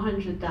the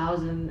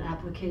 400,000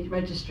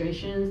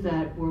 registrations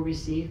that were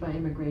received by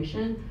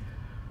immigration,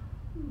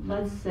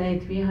 let's say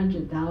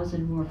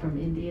 300,000 were from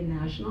Indian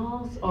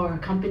nationals or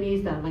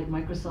companies that like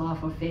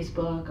Microsoft or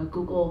Facebook or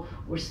Google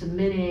were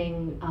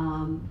submitting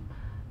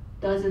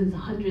dozens,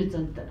 hundreds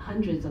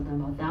of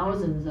them, or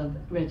thousands of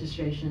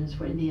registrations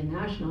for Indian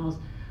nationals,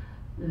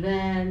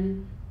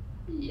 then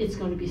it's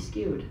going to be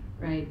skewed,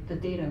 right? The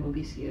data will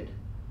be skewed.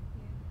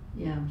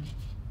 Yeah.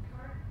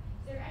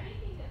 Is there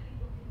anything that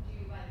people can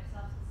do by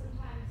themselves?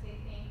 Sometimes they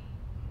think,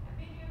 I've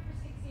been here for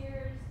 6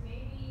 years,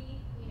 maybe,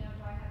 you know,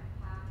 do I have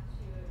a path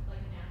to like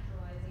a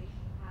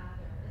naturalization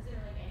path, or is there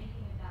like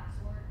anything of that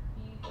sort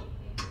you think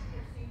they can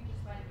pursue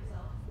just by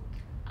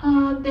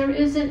themselves? There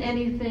isn't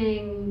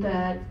anything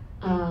that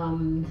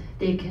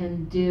they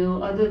can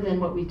do other than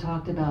what we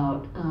talked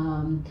about.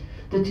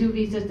 The two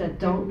visas that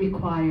don't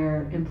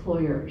require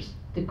employers,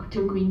 the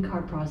two green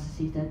card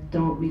processes that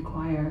don't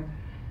require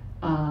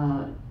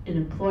an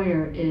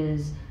employer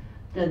is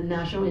the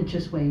national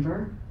interest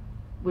waiver,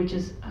 which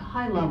is a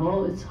high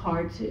level. It's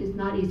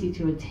not easy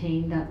to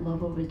attain that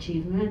level of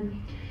achievement,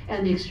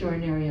 and the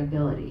extraordinary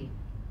ability.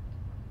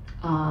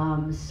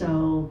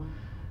 So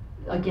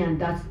again,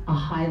 that's a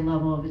high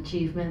level of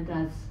achievement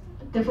that's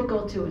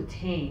difficult to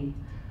attain.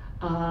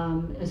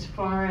 As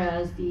far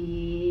as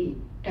the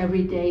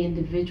everyday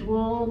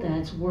individual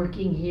that's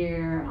working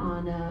here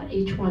on a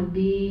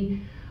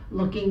H-1B,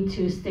 looking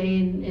to stay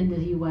in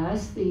the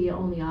US, the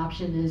only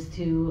option is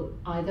to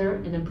either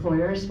an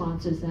employer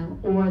sponsors them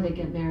or they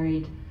get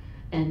married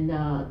and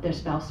their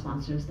spouse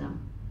sponsors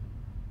them,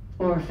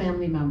 or a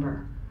family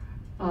member.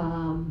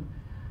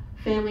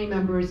 Family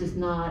members is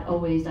not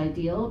always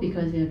ideal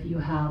because if you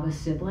have a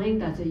sibling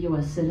that's a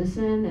US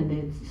citizen and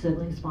the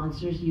sibling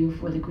sponsors you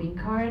for the green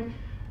card,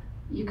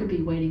 you could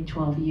be waiting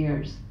 12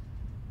 years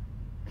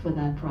for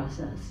that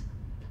process.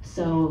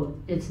 So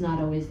it's not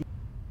always.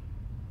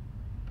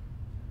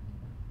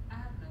 I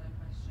have another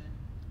question.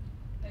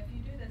 If you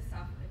do the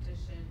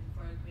self-petition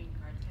for a green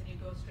card, can you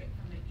go straight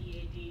from the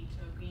EAD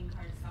to a green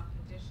card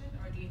self-petition,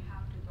 or do you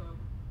have to go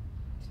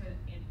to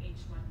an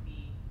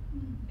H-1B?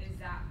 Is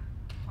that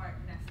part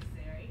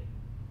necessary?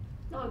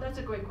 Oh, that's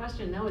a great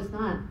question. No, it's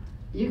not.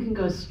 You can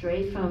go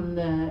straight from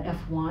the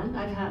F1.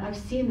 I've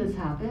seen this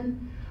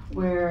happen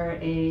where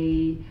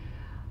a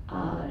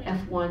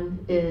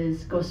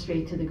F1 goes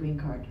straight to the green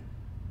card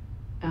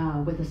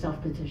with a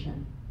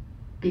self-petition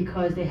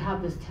because they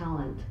have this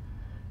talent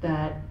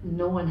that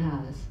no one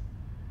has.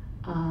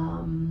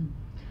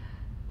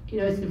 You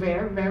know, it's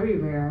rare, very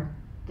rare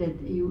that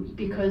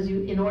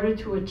in order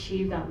to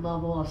achieve that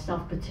level of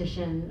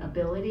self-petition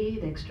ability,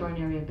 the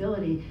extraordinary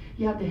ability,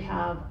 you have to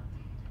have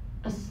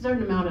a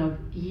certain amount of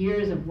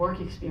years of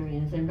work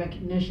experience and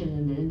recognition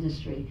in the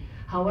industry.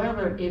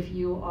 However, if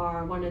you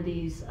are one of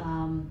these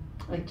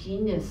like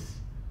genius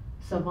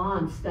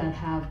savants that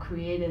have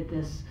created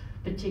this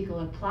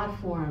particular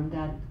platform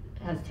that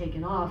has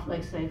taken off,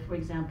 like say, for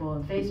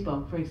example,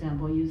 Facebook, for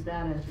example, use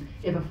that as,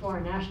 if a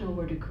foreign national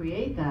were to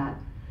create that,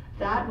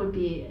 that would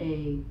be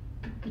a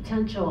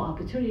potential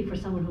opportunity for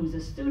someone who's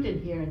a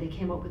student here and they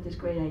came up with this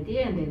great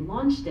idea and they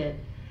launched it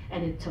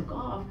and it took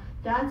off.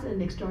 That's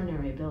an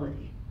extraordinary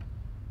ability.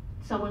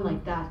 Someone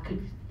like that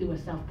could do a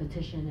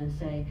self-petition and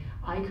say,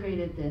 I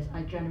created this,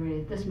 I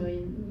generated this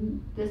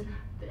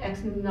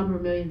X number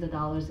of millions of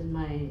dollars in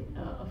my,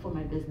 for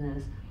my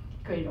business,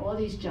 created all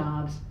these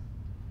jobs.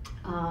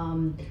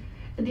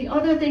 The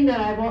other thing that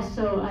I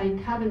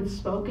haven't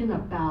spoken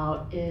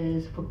about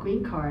is for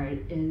green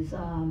card is,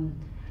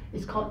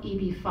 it's called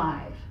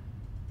EB-5,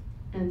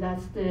 and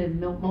that's the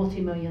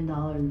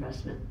multi-million-dollar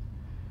investment.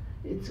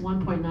 It's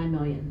 1.9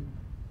 million.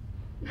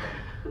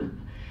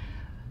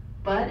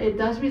 But it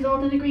does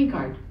result in a green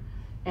card,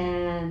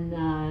 and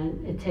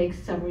it takes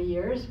several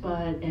years,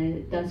 but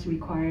it does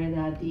require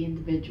that the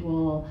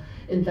individual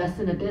invest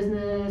in a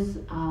business,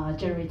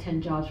 generate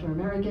 10 jobs for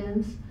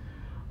Americans,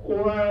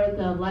 or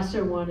the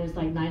lesser one is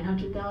like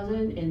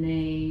 900,000 in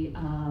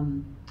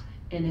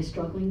a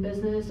struggling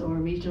business or a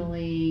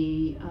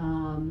regionally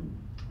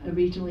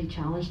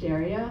challenged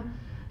area.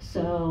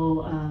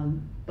 So,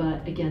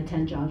 but again,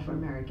 10 jobs for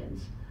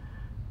Americans.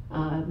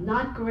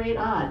 Not great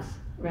odds,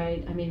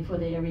 right? I mean, for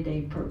the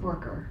everyday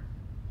worker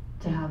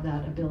to have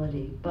that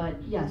ability.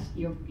 But yes,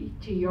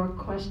 to your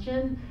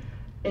question,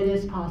 it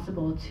is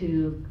possible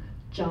to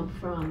jump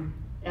from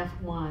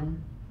F1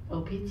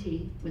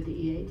 OPT with the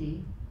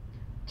EAD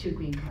to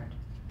green card.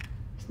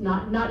 It's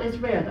not as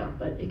rare though,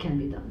 but it can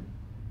be done.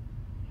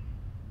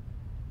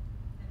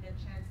 And the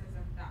chances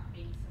of that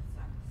being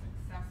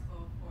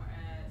successful for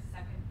a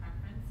second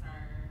preference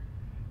are,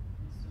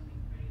 I'm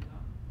assuming, pretty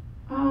low?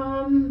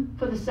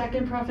 For the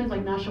second preference,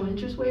 like national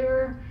interest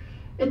waiver,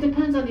 it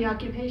depends on the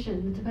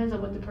occupation. It depends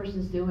on what the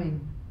person's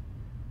doing.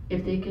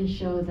 If they can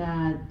show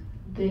that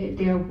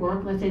their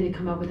work, let's say they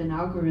come up with an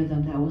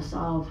algorithm that will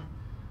solve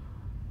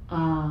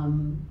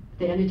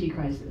the energy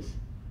crisis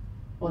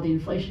or the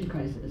inflation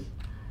crisis,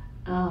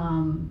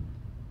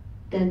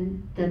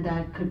 then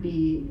that could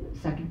be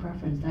second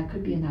preference. That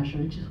could be a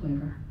national interest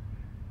waiver.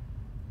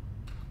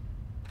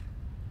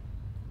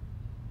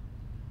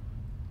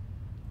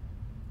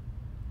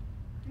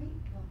 Great.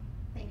 Well,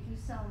 thank you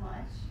so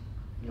much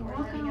You're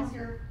for lending us welcome.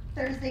 your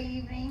Thursday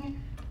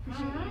evening.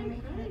 Appreciate All right, you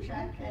making great, the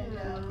trek, thank and you.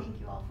 thank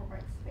you all for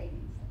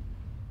participating.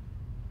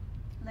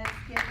 Let's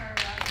give her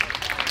a round of applause.